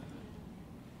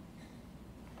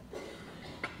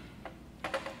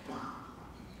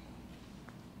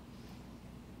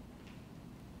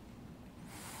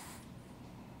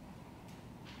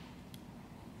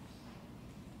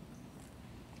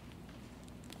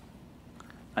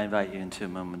 I invite you into a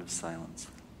moment of silence.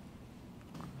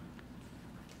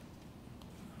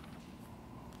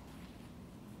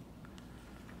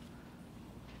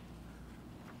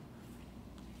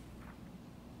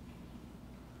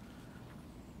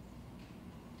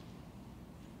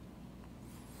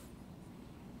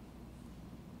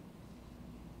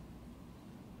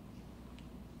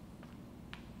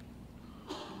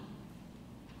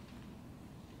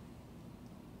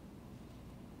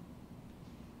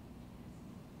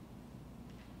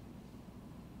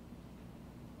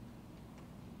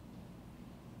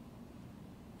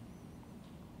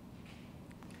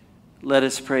 Let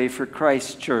us pray for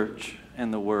Christ's church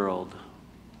and the world.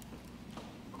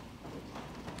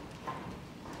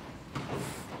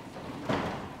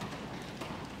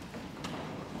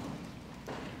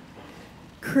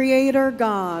 Creator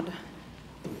God,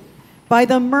 by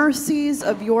the mercies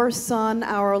of your Son,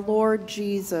 our Lord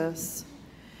Jesus,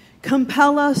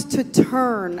 compel us to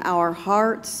turn our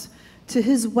hearts to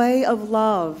his way of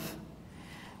love,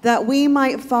 that we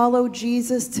might follow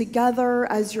Jesus together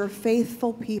as your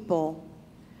faithful people.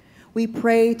 We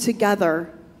pray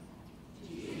together.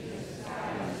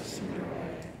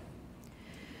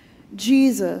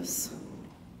 Jesus,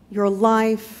 your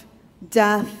life,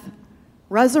 death,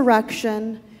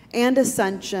 resurrection, and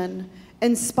ascension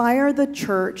inspire the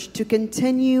church to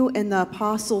continue in the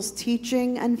apostles'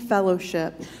 teaching and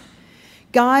fellowship.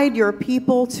 Guide your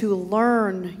people to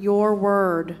learn your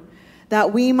word,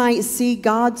 that we might see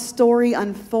God's story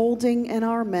unfolding in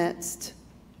our midst.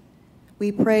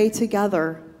 We pray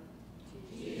together.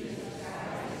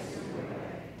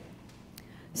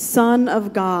 Son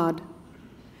of God,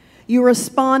 you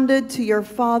responded to your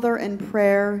Father in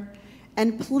prayer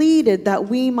and pleaded that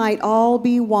we might all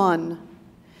be one.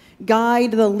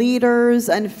 Guide the leaders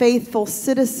and faithful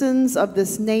citizens of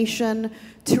this nation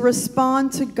to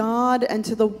respond to God and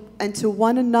to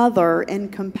one another in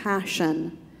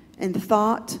compassion, in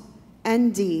thought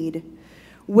and deed,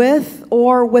 with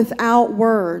or without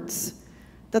words,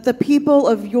 that the people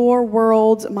of your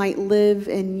world might live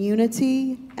in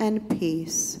unity and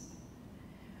peace.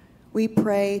 We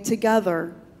pray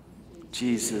together.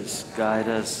 Jesus, guide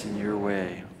us in your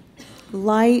way.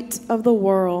 Light of the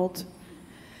world,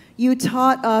 you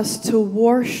taught us to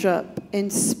worship in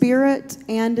spirit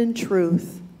and in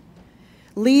truth.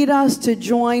 Lead us to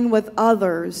join with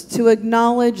others to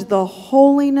acknowledge the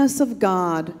holiness of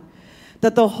God,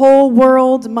 that the whole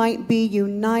world might be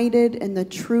united in the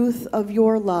truth of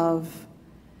your love.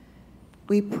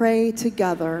 We pray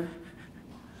together.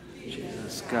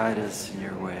 Jesus, guide us in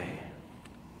your way.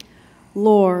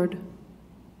 Lord,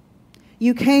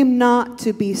 you came not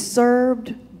to be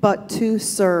served, but to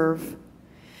serve.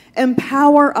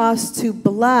 Empower us to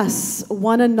bless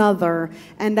one another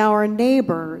and our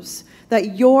neighbors,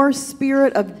 that your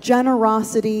spirit of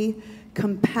generosity,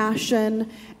 compassion,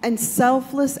 and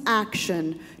selfless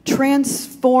action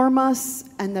transform us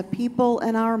and the people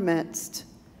in our midst.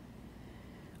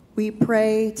 We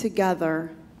pray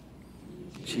together.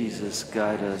 Jesus,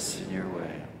 guide us in your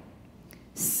way.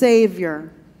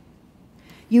 Savior,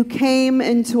 you came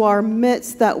into our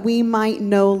midst that we might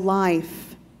know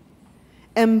life.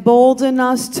 Embolden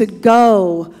us to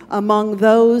go among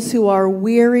those who are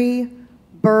weary,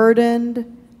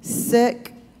 burdened,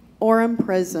 sick, or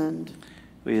imprisoned.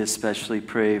 We especially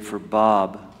pray for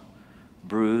Bob,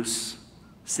 Bruce,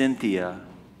 Cynthia,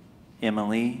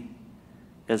 Emily,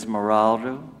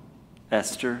 Esmeralda,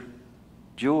 Esther,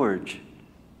 George,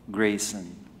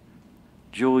 Grayson,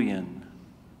 Julian,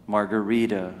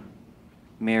 Margarita,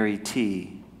 Mary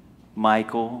T.,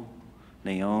 Michael,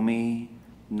 Naomi,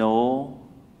 Noel,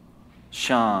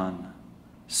 Sean,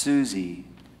 Susie,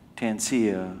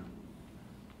 Tancia,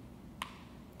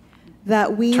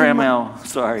 that we Tramel,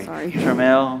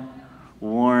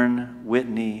 Warren,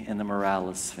 Whitney, and the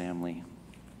Morales family.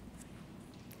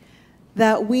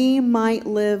 That we might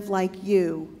live like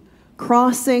you,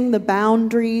 crossing the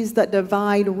boundaries that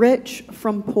divide rich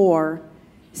from poor,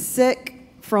 sick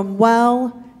from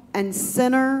well, and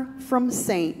sinner from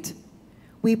saint.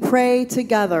 We pray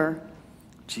together.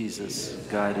 Jesus,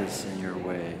 guide us in your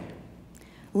way.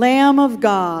 Lamb of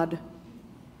God,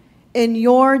 in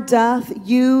your death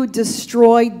you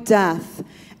destroyed death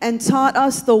and taught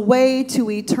us the way to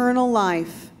eternal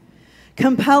life.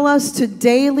 Compel us to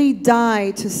daily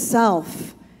die to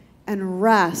self and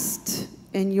rest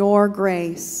in your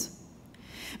grace.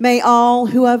 May all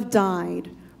who have died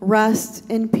rest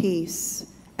in peace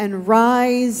and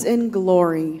rise in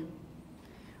glory.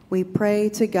 We pray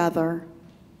together.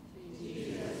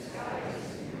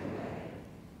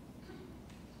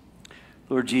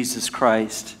 Lord Jesus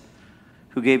Christ,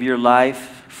 who gave your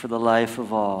life for the life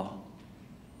of all,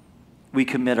 we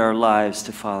commit our lives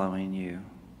to following you.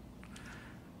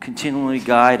 Continually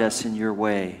guide us in your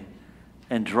way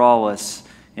and draw us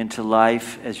into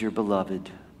life as your beloved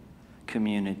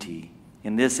community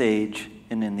in this age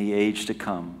and in the age to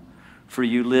come. For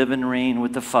you live and reign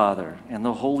with the Father and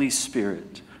the Holy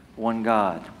Spirit, one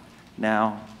God,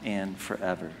 now and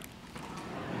forever.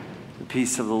 The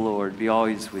peace of the Lord be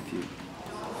always with you.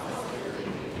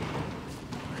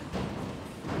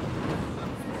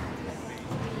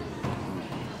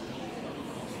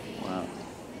 Wow.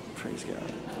 Praise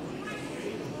God.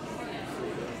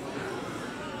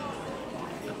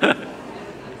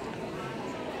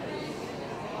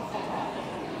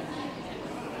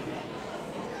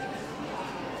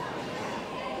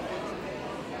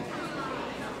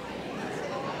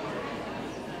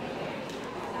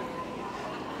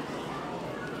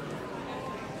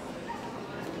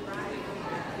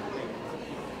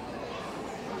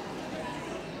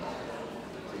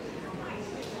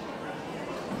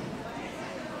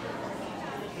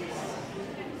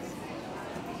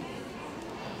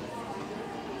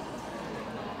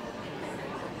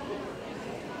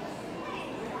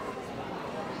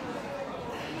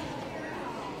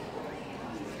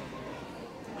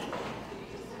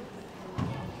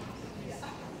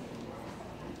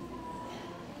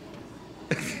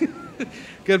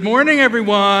 Good morning,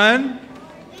 everyone.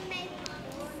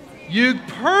 You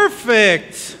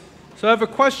perfect. So I have a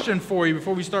question for you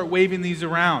before we start waving these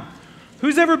around.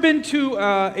 Who's ever been to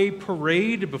a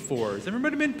parade before? Has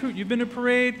everybody been to? You've been to a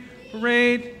parade?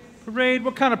 Parade?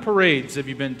 What kind of parades have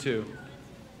you been to?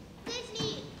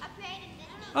 Disney. A parade in Disney.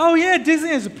 Oh yeah, Disney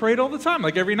has a parade all the time,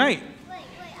 like every night. Wait,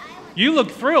 You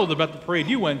look thrilled about the parade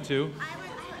you went to.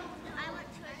 I went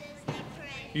to a Disney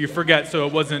parade. You forget, so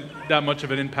it wasn't that much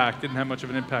of an impact. Didn't have much of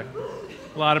an impact.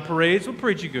 A lot of parades. What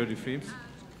parade you go to, Phoebes?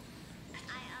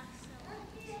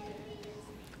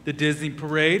 The Disney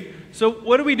parade. So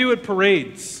what do we do at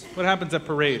parades? What happens at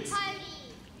parades?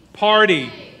 Party.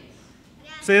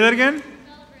 Say that again?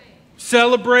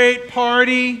 Celebrate,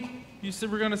 party. You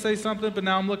said we're going to say something, but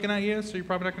now I'm looking at you, so you're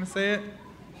probably not going to say it.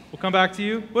 We'll come back to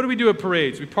you. What do we do at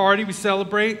parades? We party, we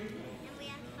celebrate. And we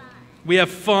have fun. We have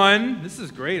fun. This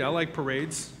is great. I like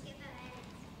parades.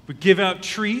 We give out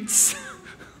treats.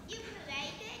 You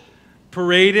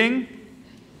Parading.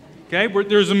 Okay,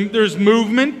 there's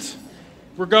movement.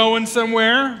 We're going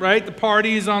somewhere, right? The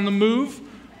party is on the move.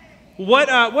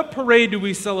 What parade do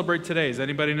we celebrate today? Does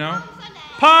anybody know?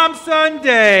 Palm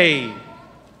Sunday.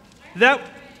 That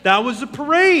was a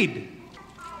parade.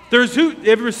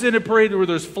 Ever seen a parade where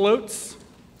there's floats?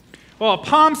 Well,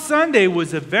 Palm Sunday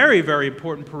was a very, very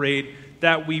important parade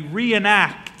that we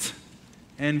reenact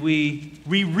and we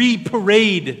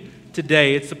re-parade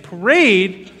today. It's a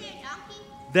parade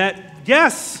that,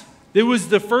 yes, it was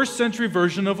the first century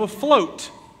version of a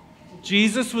float.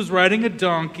 Jesus was riding a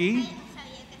donkey,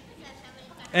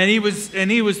 and he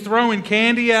was throwing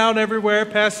candy out everywhere,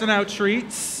 passing out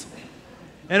treats.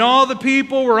 And all the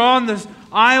people were on the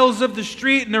aisles of the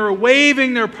street, and they were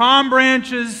waving their palm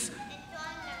branches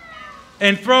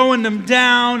and throwing them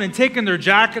down and taking their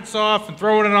jackets off and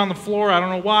throwing it on the floor. I don't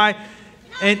know why.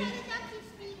 And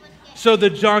so the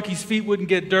donkey's feet wouldn't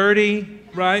get dirty,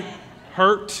 right?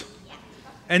 Hurt.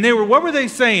 And what were they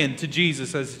saying to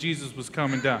Jesus as Jesus was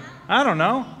coming down? I don't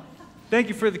know. Thank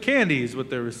you for the candy is what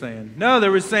they were saying. No, they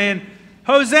were saying,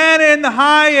 Hosanna in the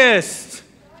highest.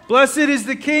 Blessed is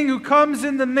the King who comes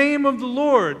in the name of the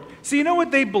Lord. So you know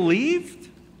what they believed?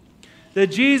 That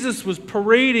Jesus was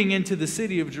parading into the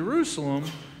city of Jerusalem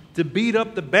to beat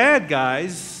up the bad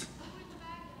guys,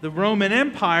 the Roman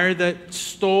Empire that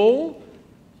stole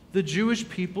the Jewish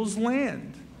people's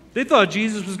land. They thought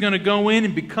Jesus was going to go in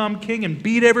and become king and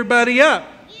beat everybody up.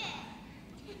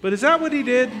 But is that what he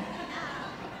did?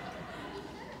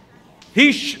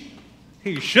 He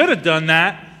should have done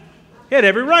that. He had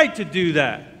every right to do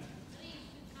that.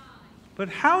 But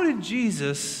how did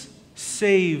Jesus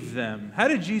save them? How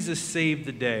did Jesus save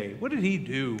the day? What did he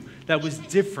do that was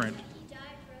different?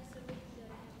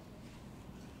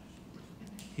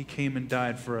 He came and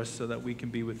died for us so that we can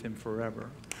be with him forever.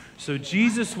 So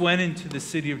Jesus went into the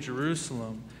city of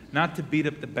Jerusalem not to beat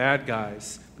up the bad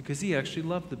guys, because he actually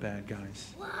loved the bad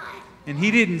guys. And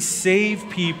he didn't save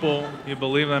people. You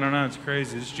believe that or not? It's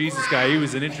crazy. This Jesus guy, he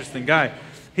was an interesting guy.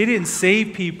 He didn't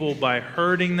save people by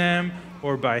hurting them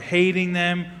or by hating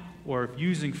them or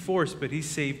using force, but he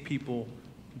saved people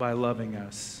by loving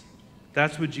us.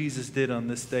 That's what Jesus did on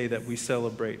this day that we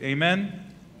celebrate.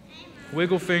 Amen?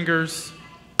 Wiggle fingers.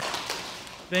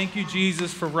 Thank you,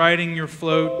 Jesus, for riding your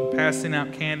float and passing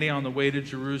out candy on the way to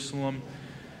Jerusalem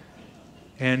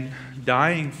and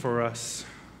dying for us.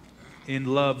 in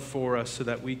love for us so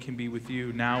that we can be with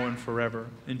you now and forever.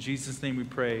 In Jesus' name we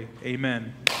pray.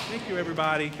 Amen. Thank you,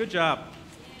 everybody. Good job.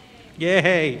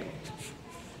 Yay.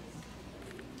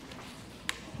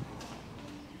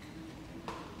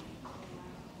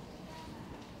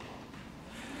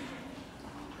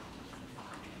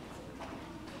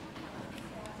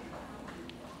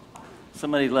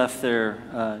 Somebody left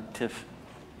there, Tiff.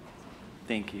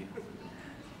 Thank you.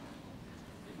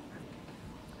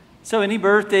 So, any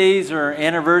birthdays or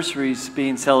anniversaries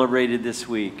being celebrated this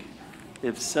week?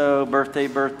 If so,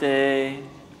 birthday.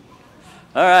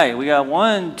 All right, we got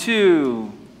 1,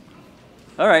 2.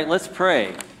 All right, let's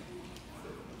pray.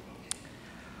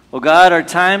 Well, God, our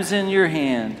time's in your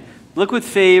hand. Look with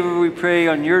favor, we pray,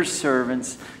 on your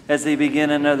servants as they begin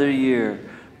another year.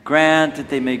 Grant that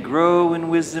they may grow in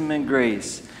wisdom and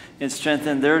grace and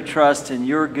strengthen their trust in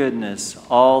your goodness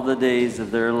all the days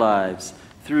of their lives.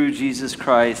 Through Jesus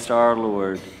Christ our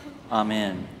Lord.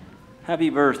 Amen. Happy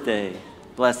birthday.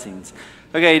 Blessings.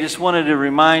 Okay, just wanted to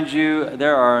remind you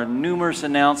there are numerous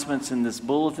announcements in this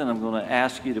bulletin. I'm going to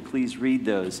ask you to please read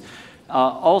those.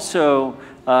 Also,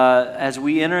 as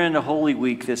we enter into Holy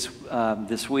Week this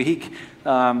week,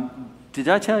 did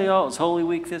I tell you all it's Holy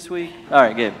Week this week? All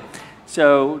right, good.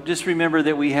 So just remember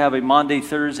that we have a Maundy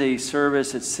Thursday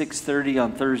service at 6:30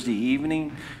 on Thursday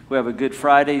evening. We have a Good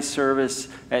Friday service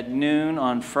at noon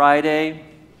on Friday.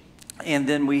 And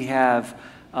then we have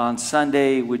on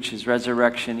Sunday, which is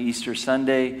Resurrection Easter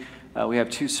Sunday, we have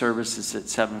 2 services at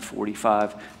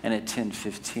 7:45 and at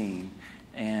 10:15.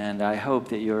 And I hope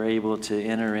that you're able to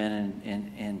enter in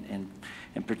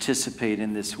and participate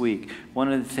in this week.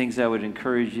 One of the things I would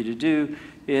encourage you to do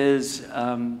is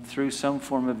through some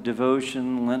form of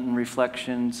devotion, Lenten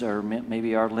Reflections, or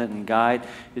maybe our Lenten Guide,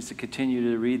 is to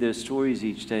continue to read those stories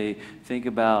each day. Think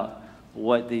about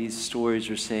what these stories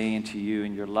are saying to you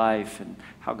in your life and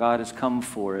how God has come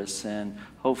for us. And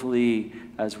hopefully,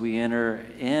 as we enter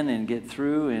in and get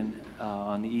through and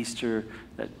on Easter,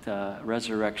 that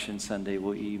Resurrection Sunday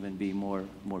will even be more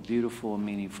beautiful and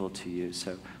meaningful to you.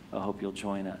 So I hope you'll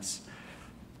join us.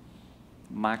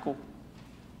 Michael?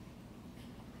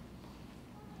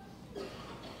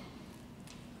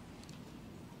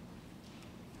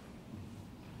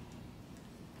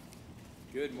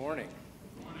 Good morning.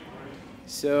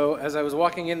 So as I was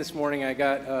walking in this morning, I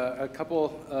got a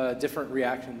couple different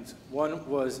reactions. One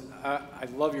was, I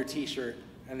love your t-shirt,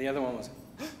 and the other one was,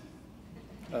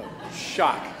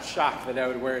 shock that I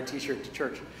would wear a t-shirt to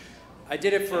church. I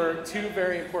did it for 2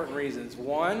 very important reasons.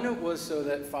 One was so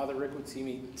that Father Rick would see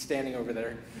me standing over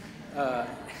there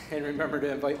and remember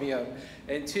to invite me up.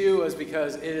 And 2 was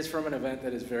because it is from an event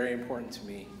that is very important to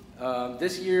me.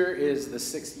 This year is the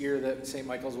 6th year that St.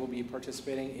 Michael's will be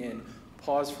participating in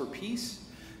Pause for Peace,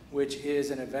 which is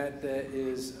an event that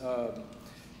is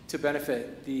to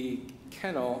benefit the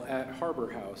kennel at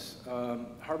Harbor House.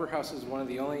 Harbor House is one of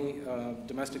the only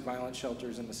domestic violence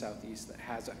shelters in the Southeast that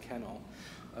has a kennel.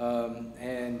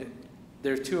 And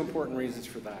there's 2 important reasons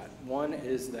for that. One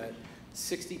is that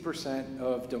 60%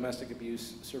 of domestic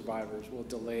abuse survivors will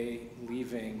delay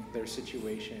leaving their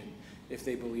situation if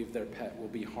they believe their pet will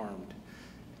be harmed.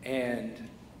 And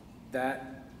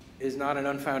that is not an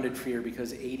unfounded fear,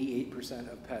 because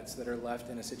 88% of pets that are left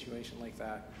in a situation like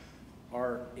that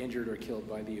are injured or killed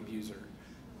by the abuser.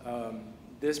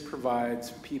 This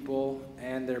provides people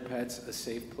and their pets a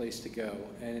safe place to go.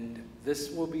 And this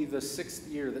will be the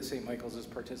 6th year that St. Michael's is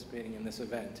participating in this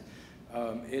event.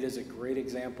 It is a great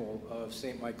example of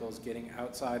St. Michael's getting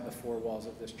outside the 4 walls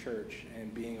of this church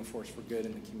and being a force for good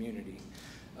in the community.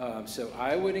 So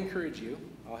I would encourage you.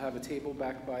 I'll have a table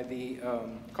back by the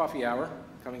coffee hour.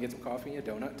 Come and get some coffee, a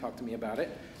donut, talk to me about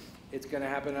it. It's going to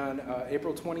happen on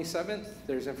April 27th.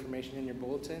 There's information in your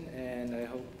bulletin, and I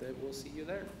hope that we'll see you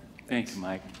there. Thank you,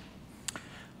 Mike.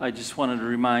 I just wanted to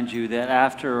remind you that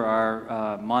after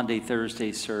our Maundy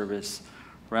Thursday service,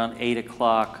 around 8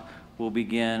 o'clock, we'll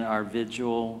begin our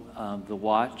vigil, the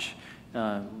watch,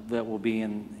 that will be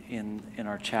in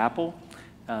our chapel.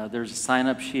 There's a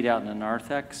sign-up sheet out in the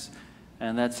narthex,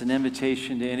 and that's an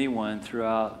invitation to anyone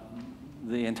throughout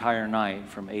the entire night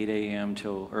from 8 a.m.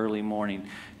 till early morning.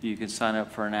 You can sign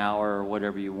up for an hour or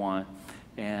whatever you want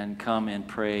and come and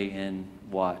pray and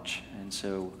watch. And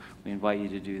so we invite you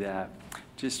to do that.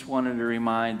 Just wanted to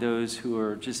remind those who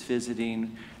are just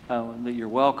visiting that you're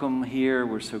welcome here.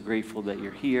 We're so grateful that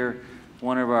you're here.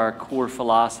 One of our core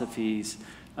philosophies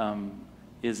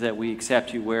is that we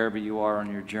accept you wherever you are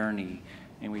on your journey.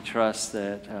 And we trust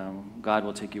that God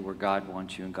will take you where God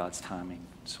wants you in God's timing.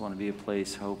 Just want to be a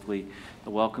place, hopefully,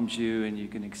 that welcomes you and you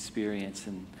can experience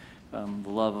the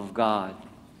love of God.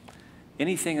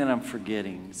 Anything that I'm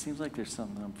forgetting? It seems like there's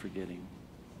something I'm forgetting.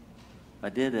 I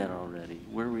did that already.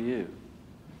 Where were you?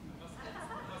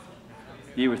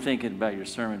 You were thinking about your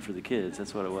sermon for the kids.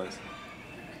 That's what it was.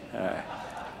 All right.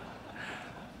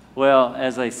 Well,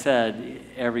 as I said,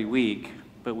 every week,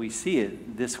 but we see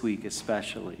it this week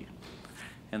especially.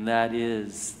 And that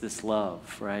is this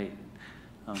love, right?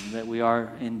 That we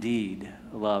are indeed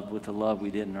loved with a love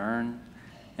we didn't earn.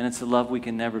 And it's a love we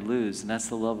can never lose. And that's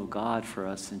the love of God for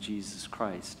us in Jesus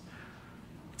Christ.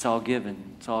 It's all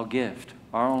given. It's all gift.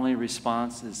 Our only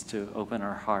response is to open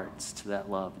our hearts to that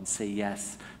love and say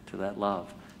yes to that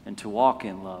love. And to walk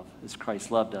in love as Christ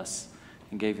loved us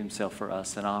and gave himself for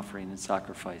us, an offering and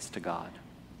sacrifice to God.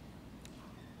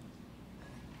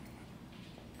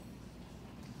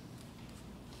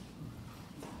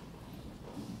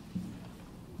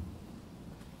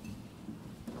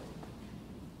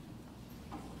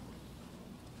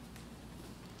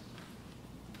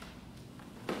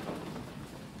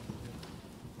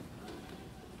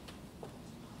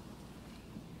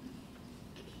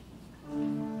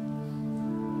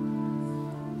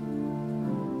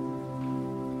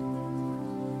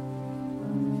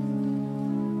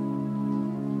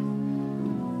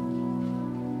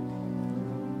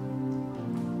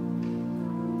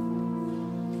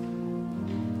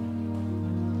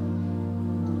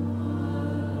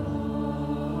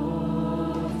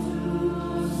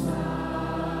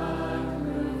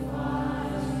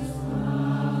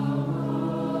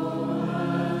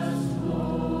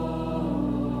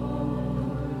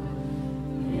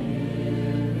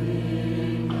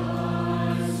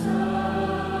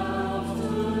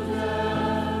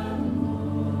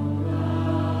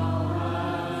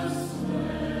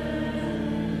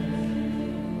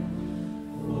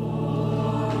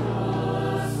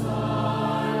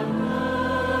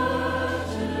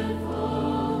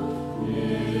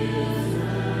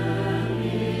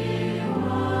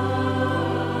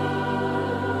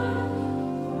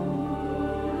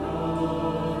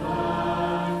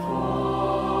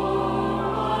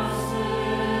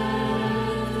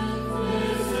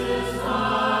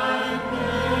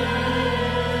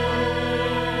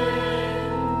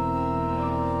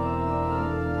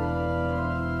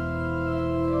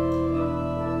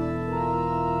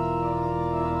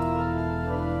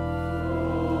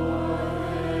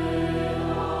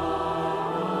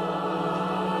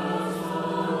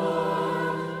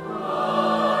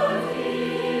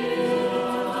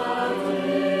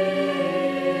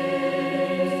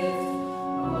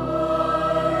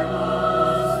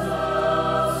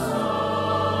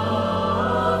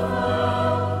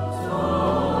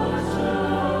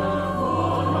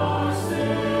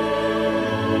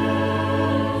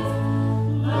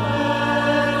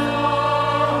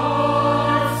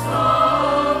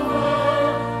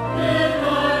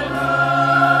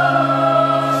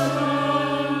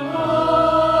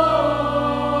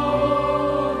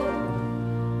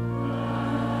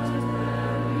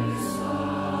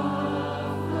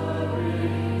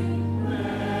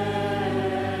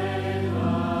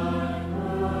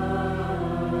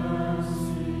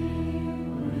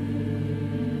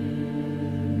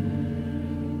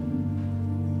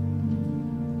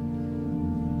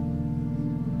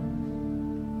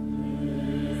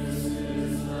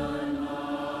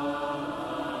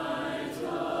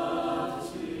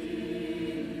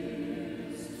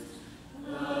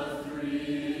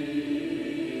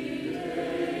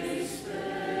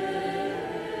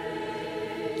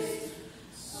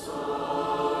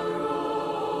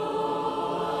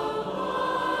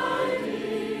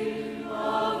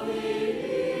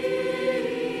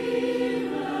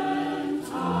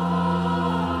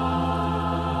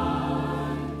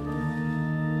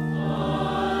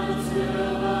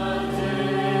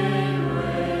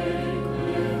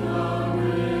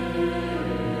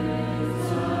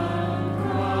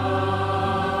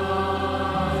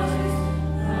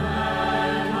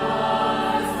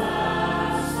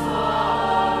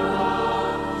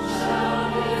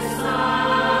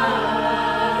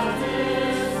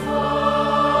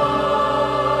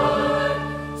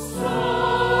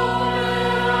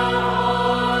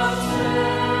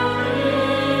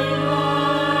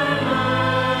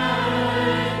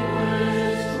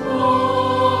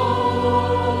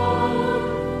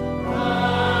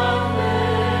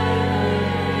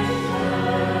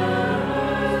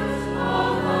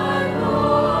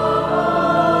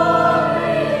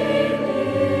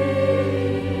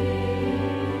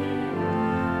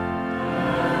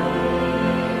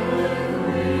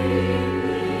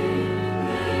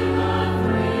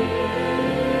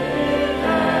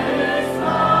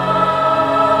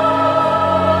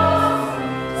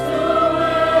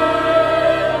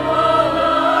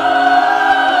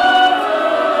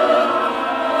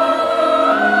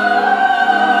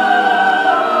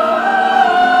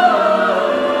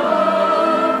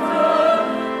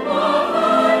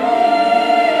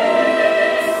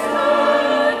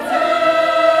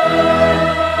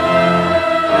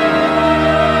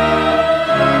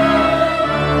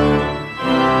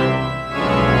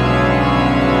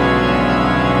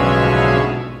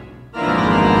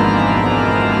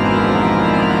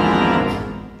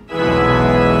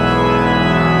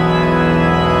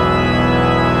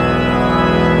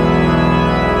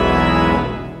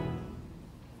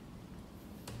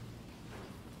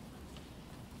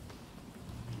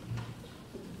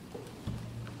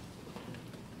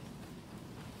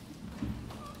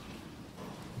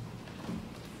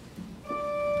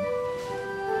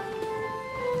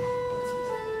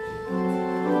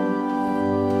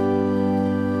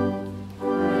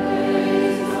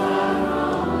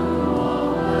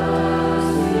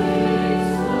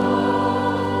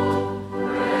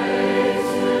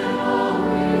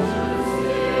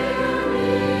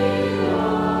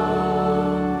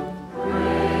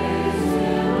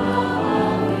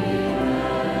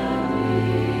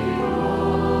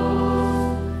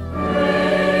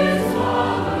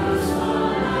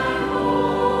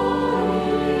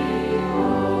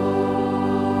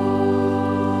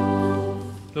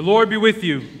 The Lord be with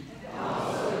you.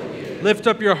 Lift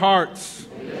up your hearts.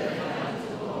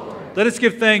 Let us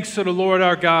give thanks to the Lord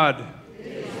our God.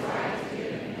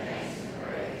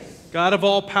 God of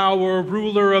all power,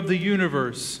 ruler of the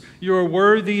universe, you are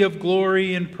worthy of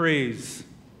glory and praise.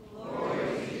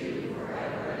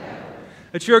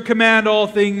 At your command all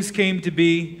things came to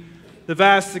be, the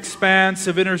vast expanse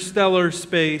of interstellar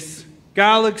space,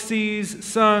 galaxies,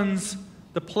 suns,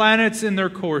 the planets in their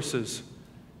courses,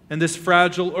 and this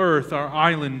fragile earth, our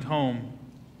island home.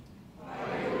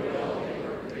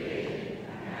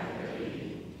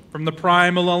 From the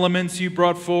primal elements you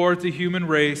brought forth the human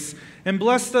race and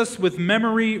blessed us with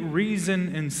memory,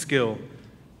 reason, and skill.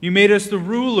 You made us the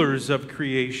rulers of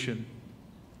creation.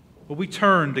 But we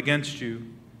turned against you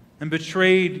and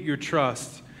betrayed your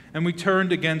trust, and we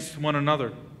turned against one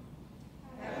another.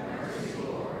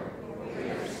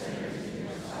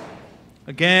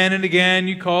 Again and again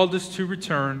you called us to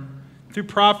return. Through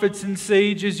prophets and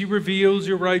sages you revealed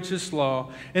your righteous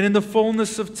law, and in the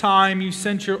fullness of time you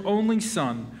sent your only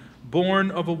Son,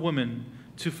 born of a woman,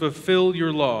 to fulfill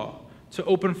your law, to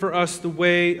open for us the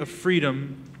way of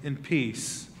freedom and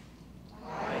peace.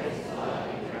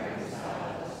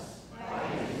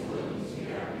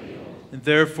 And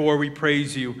therefore we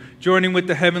praise you, joining with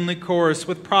the heavenly chorus,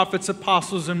 with prophets,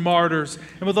 apostles, and martyrs,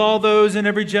 and with all those in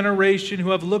every generation who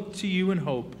have looked to you in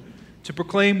hope, to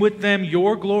proclaim with them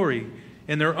your glory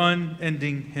in their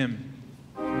unending hymn.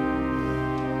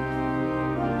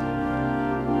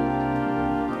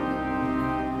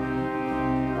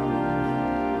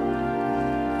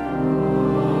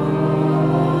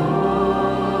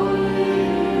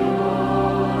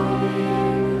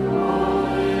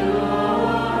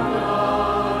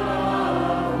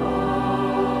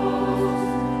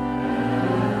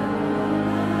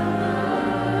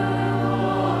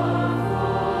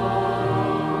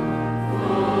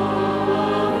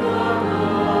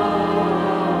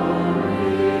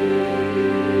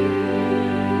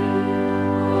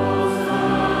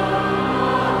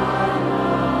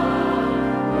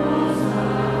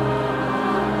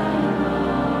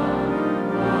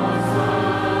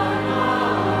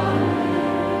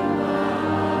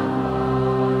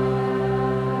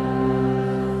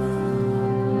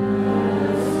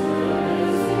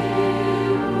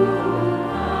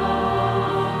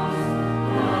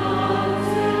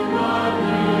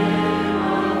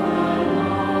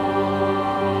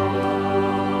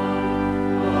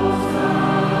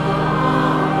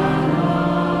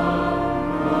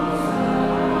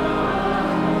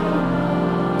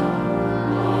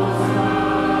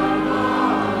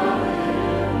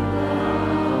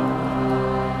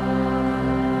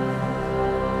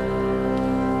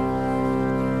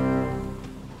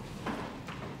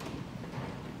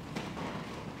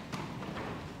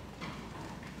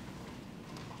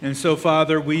 And so,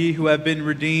 Father, we who have been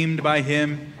redeemed by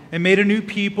him and made a new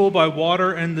people by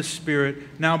water and the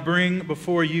Spirit, now bring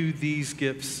before you these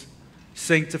gifts.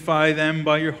 Sanctify them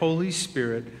by your Holy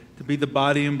Spirit to be the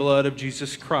body and blood of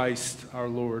Jesus Christ, our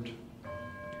Lord.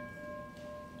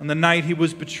 On the night he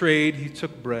was betrayed, he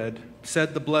took bread,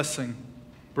 said the blessing,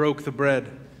 broke the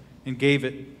bread, and gave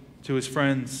it to his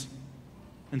friends,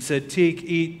 and said, "Take,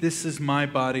 eat, this is my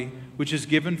body, which is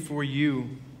given for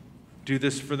you. Do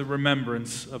this for the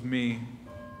remembrance of me."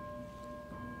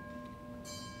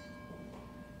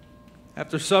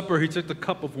 After supper, he took the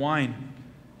cup of wine,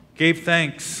 gave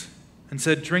thanks, and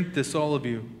said, "Drink this, all of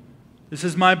you. This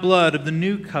is my blood of the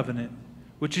new covenant,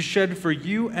 which is shed for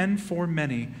you and for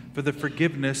many for the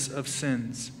forgiveness of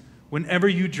sins. Whenever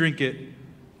you drink it,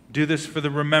 do this for the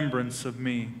remembrance of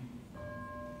me."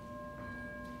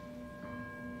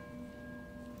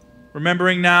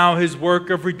 Remembering now his work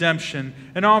of redemption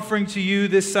and offering to you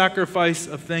this sacrifice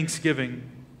of thanksgiving.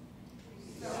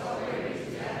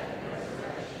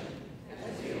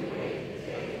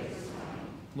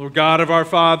 Lord God of our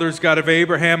fathers, God of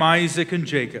Abraham, Isaac, and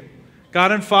Jacob,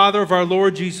 God and Father of our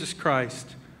Lord Jesus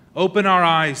Christ, open our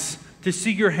eyes to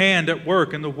see your hand at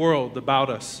work in the world about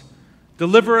us.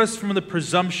 Deliver us from the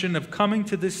presumption of coming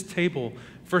to this table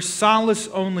for solace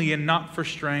only and not for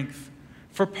strength,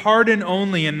 for pardon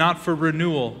only and not for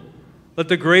renewal. Let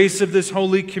the grace of this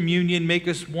holy communion make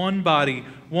us one body,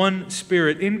 one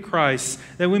spirit in Christ,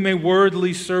 that we may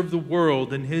worthily serve the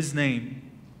world in his name.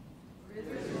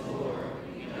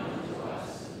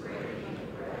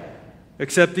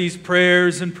 Accept these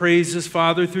prayers and praises,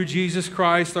 Father, through Jesus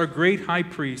Christ, our great high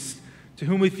priest, to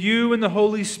whom with you and the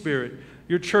Holy Spirit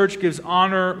your church gives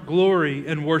honor, glory,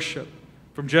 and worship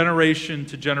from generation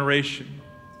to generation.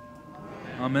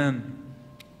 Amen.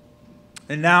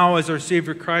 And now, as our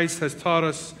Savior Christ has taught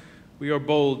us, we are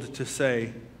bold to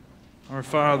say, Our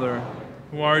Father,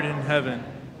 who art in heaven,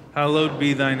 hallowed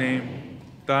be thy name.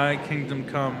 Thy kingdom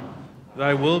come,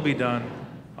 thy will be done,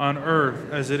 on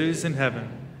earth as it is in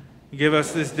heaven. Give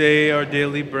us this day our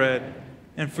daily bread,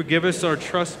 and forgive us our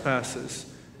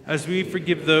trespasses, as we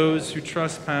forgive those who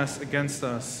trespass against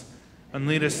us. And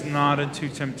lead us not into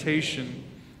temptation,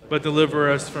 but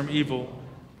deliver us from evil.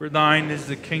 For thine is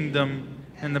the kingdom,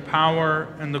 and the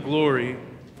power, and the glory,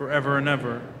 forever and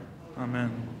ever.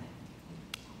 Amen.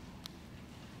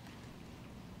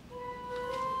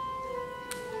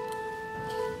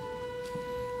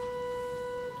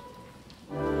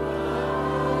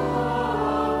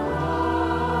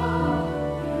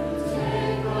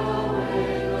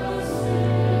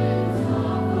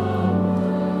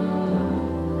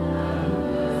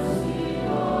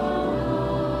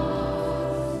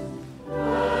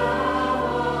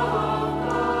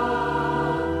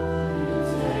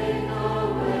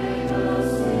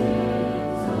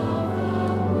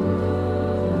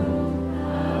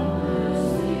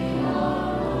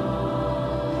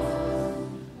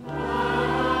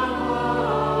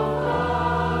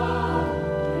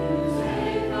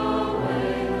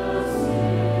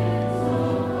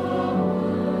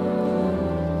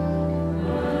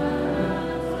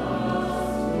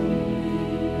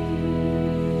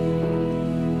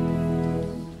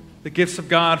 The gifts of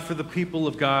God for the people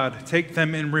of God. Take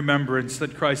them in remembrance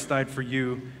that Christ died for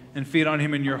you, and feed on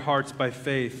him in your hearts by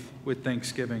faith with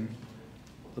thanksgiving.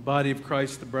 The body of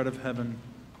Christ, the bread of heaven,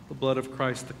 the blood of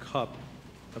Christ, the cup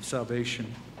of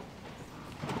salvation.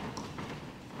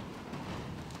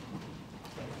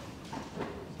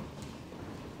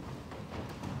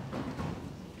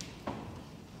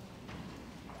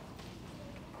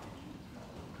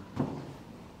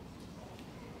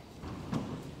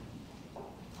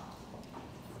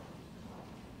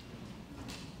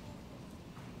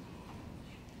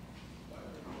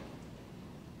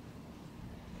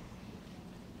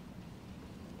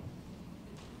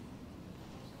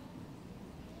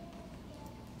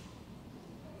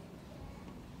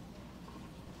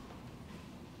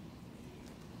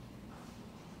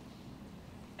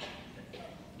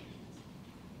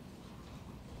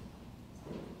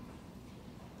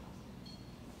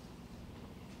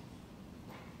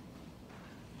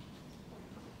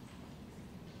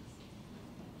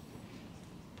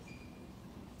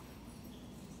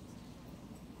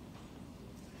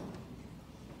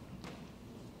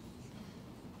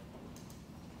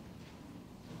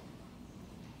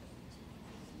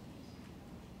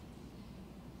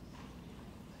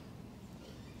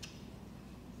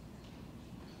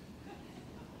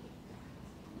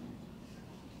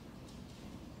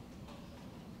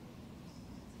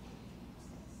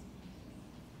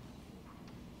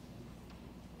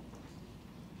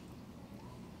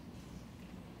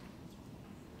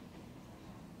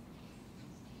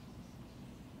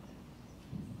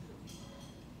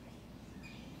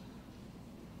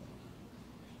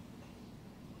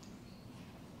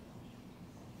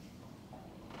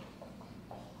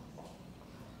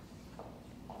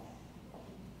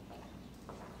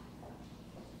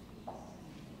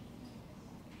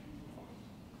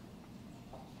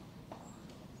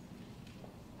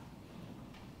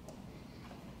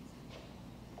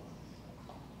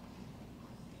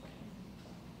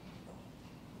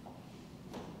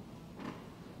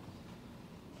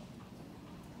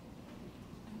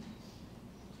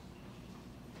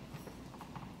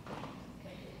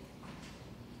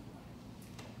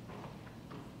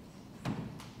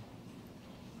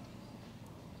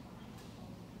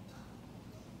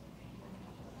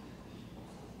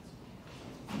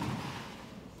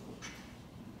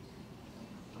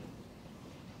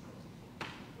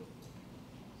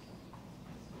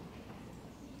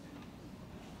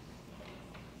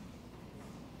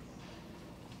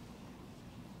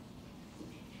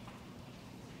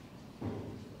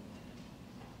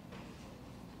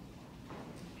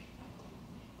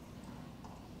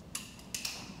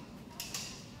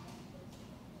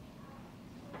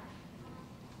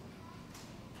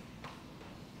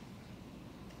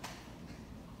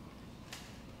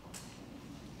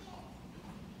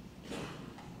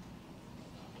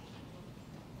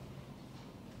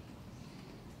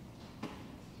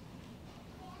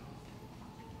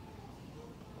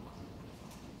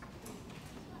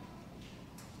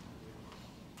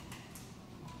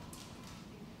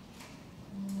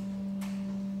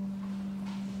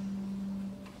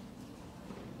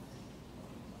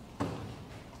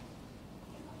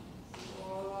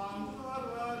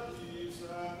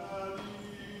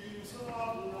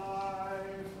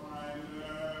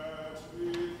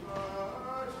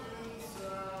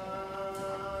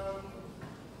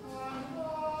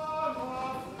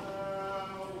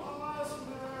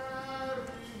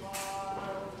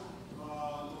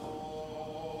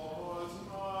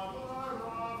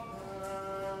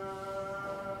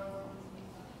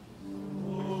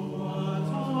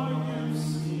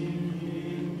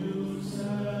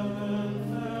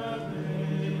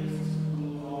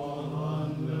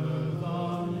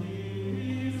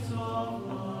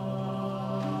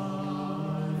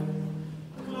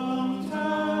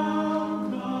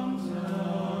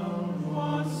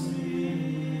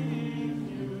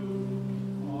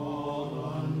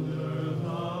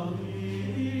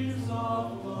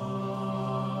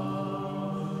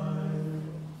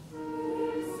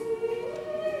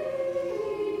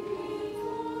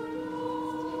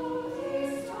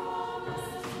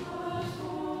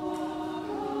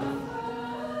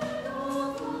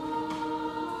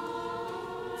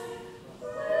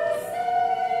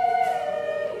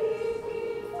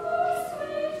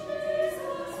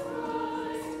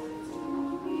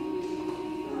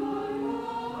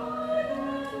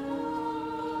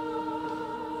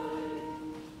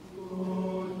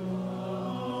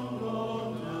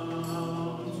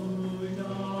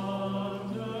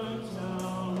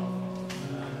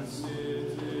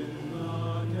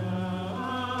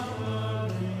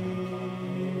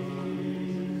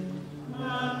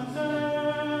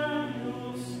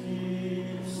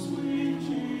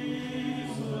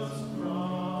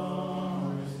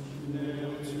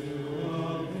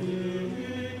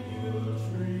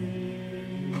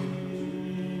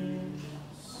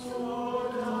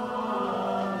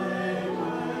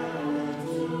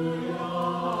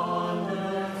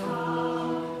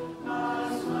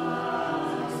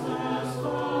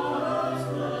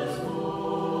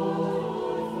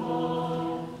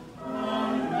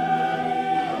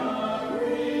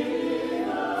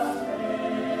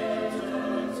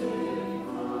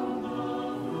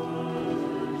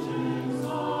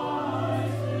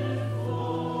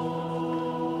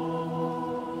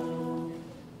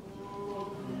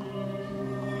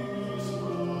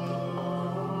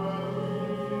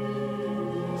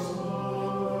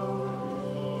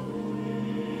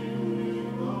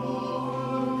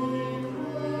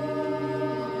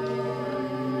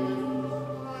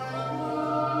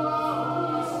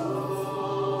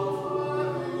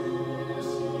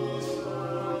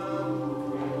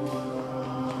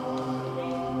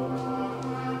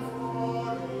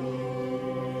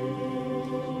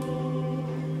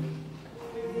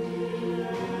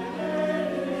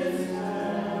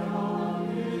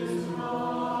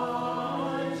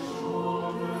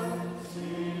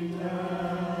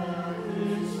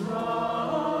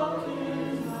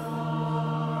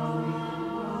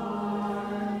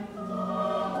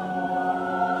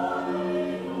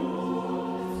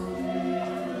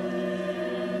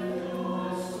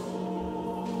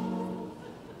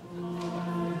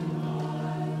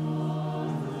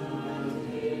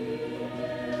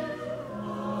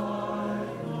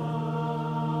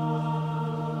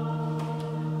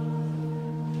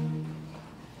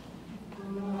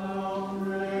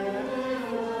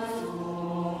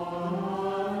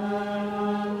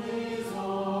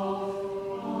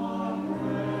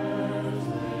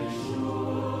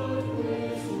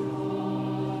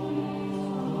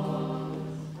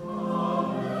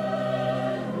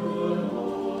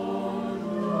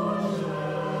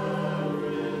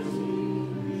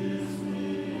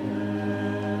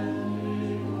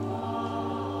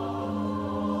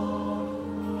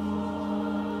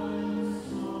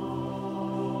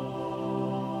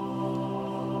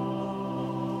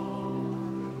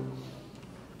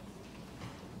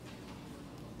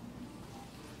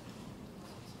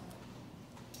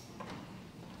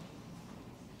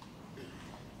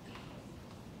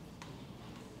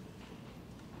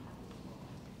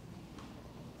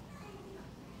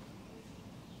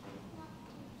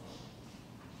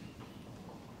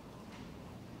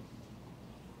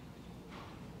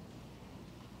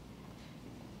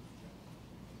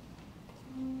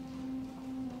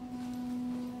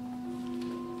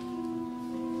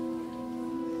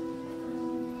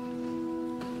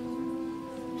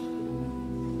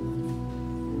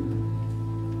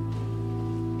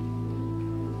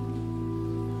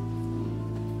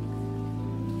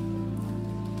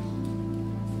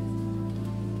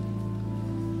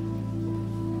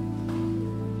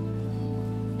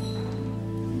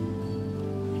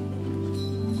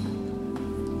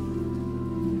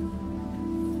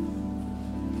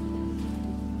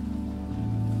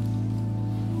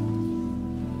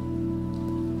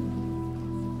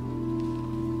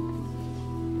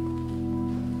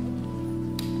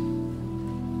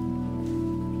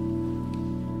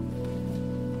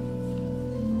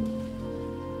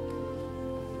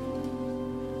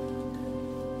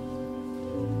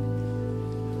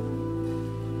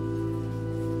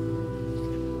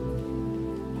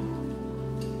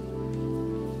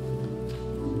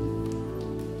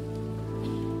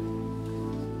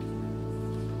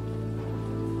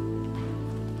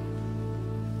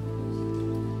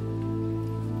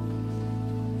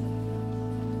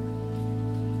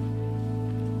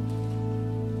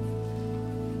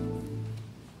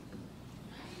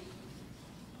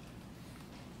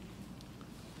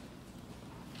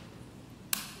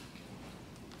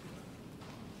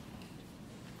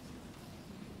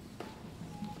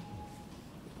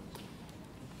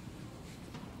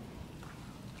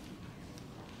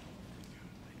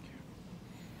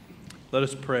 Let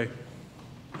us pray.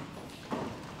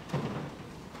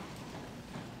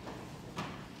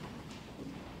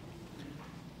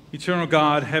 Eternal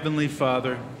God, Heavenly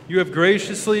Father, you have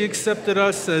graciously accepted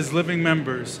us as living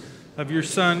members of your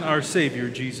Son, our Savior,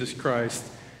 Jesus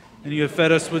Christ, and you have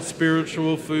fed us with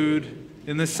spiritual food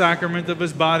in the sacrament of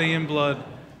his body and blood.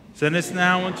 Send us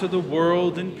now into the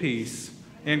world in peace,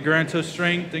 and grant us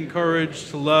strength and courage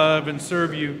to love and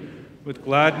serve you with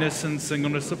gladness and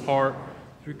singleness of heart,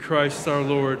 through Christ our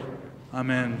Lord.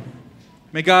 Amen.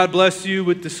 May God bless you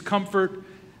with discomfort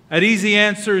at easy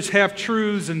answers,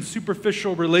 half-truths, and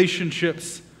superficial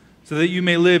relationships, so that you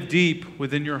may live deep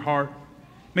within your heart.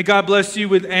 May God bless you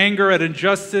with anger at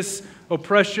injustice,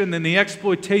 oppression, and the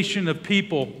exploitation of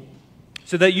people,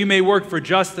 so that you may work for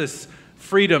justice,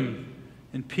 freedom,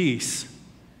 and peace.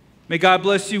 May God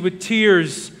bless you with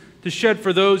tears to shed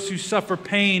for those who suffer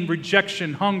pain,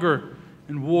 rejection, hunger,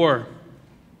 and war,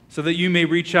 so that you may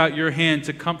reach out your hand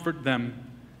to comfort them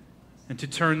and to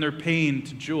turn their pain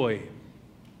to joy.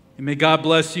 And may God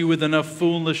bless you with enough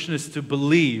foolishness to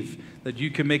believe that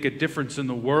you can make a difference in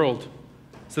the world,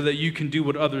 so that you can do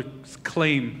what others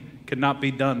claim cannot be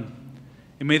done.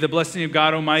 And may the blessing of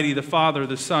God Almighty, the Father,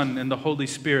 the Son, and the Holy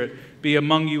Spirit be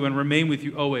among you and remain with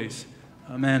you always.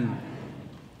 Amen.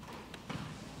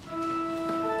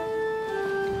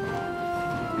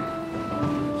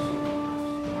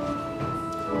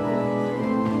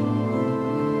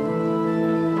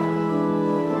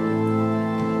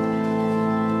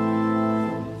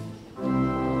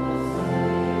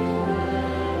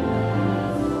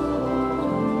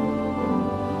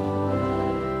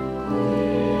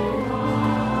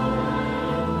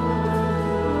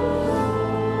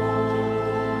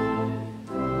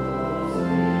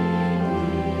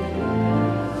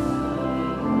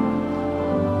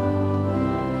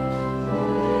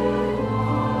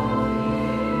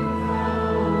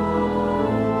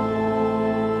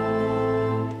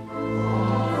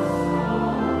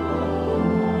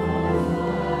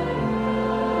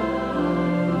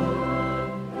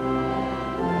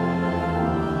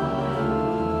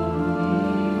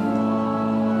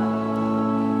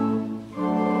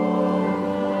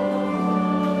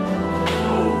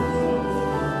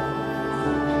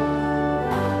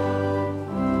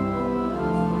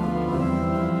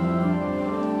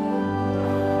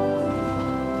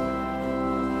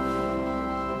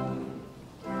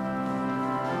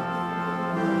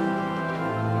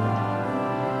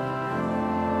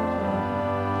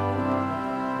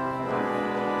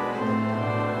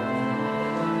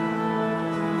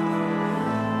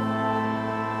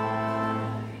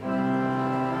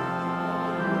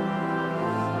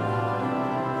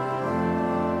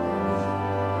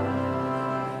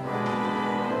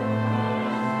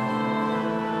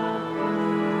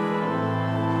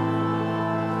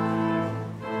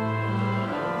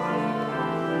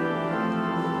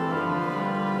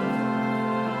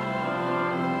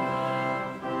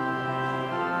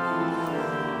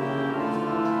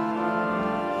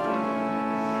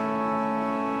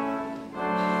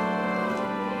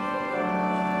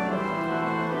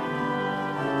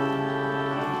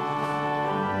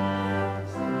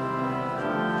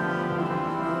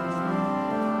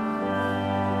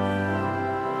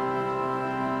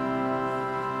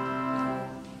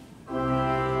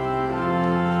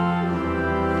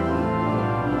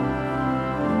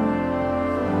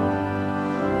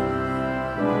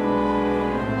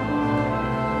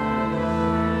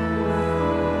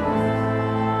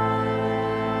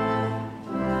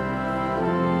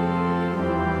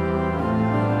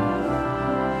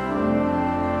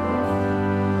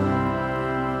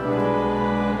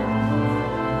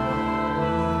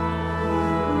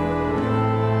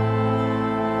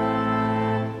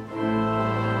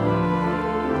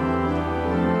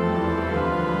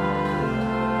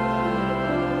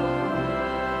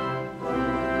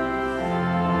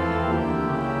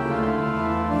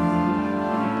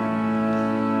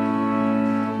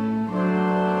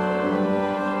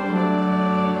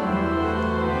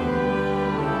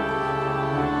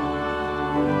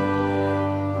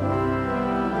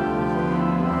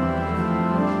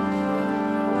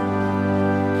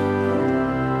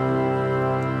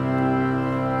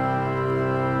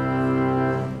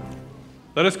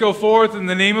 Let us go forth in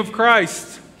the name of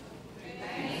Christ.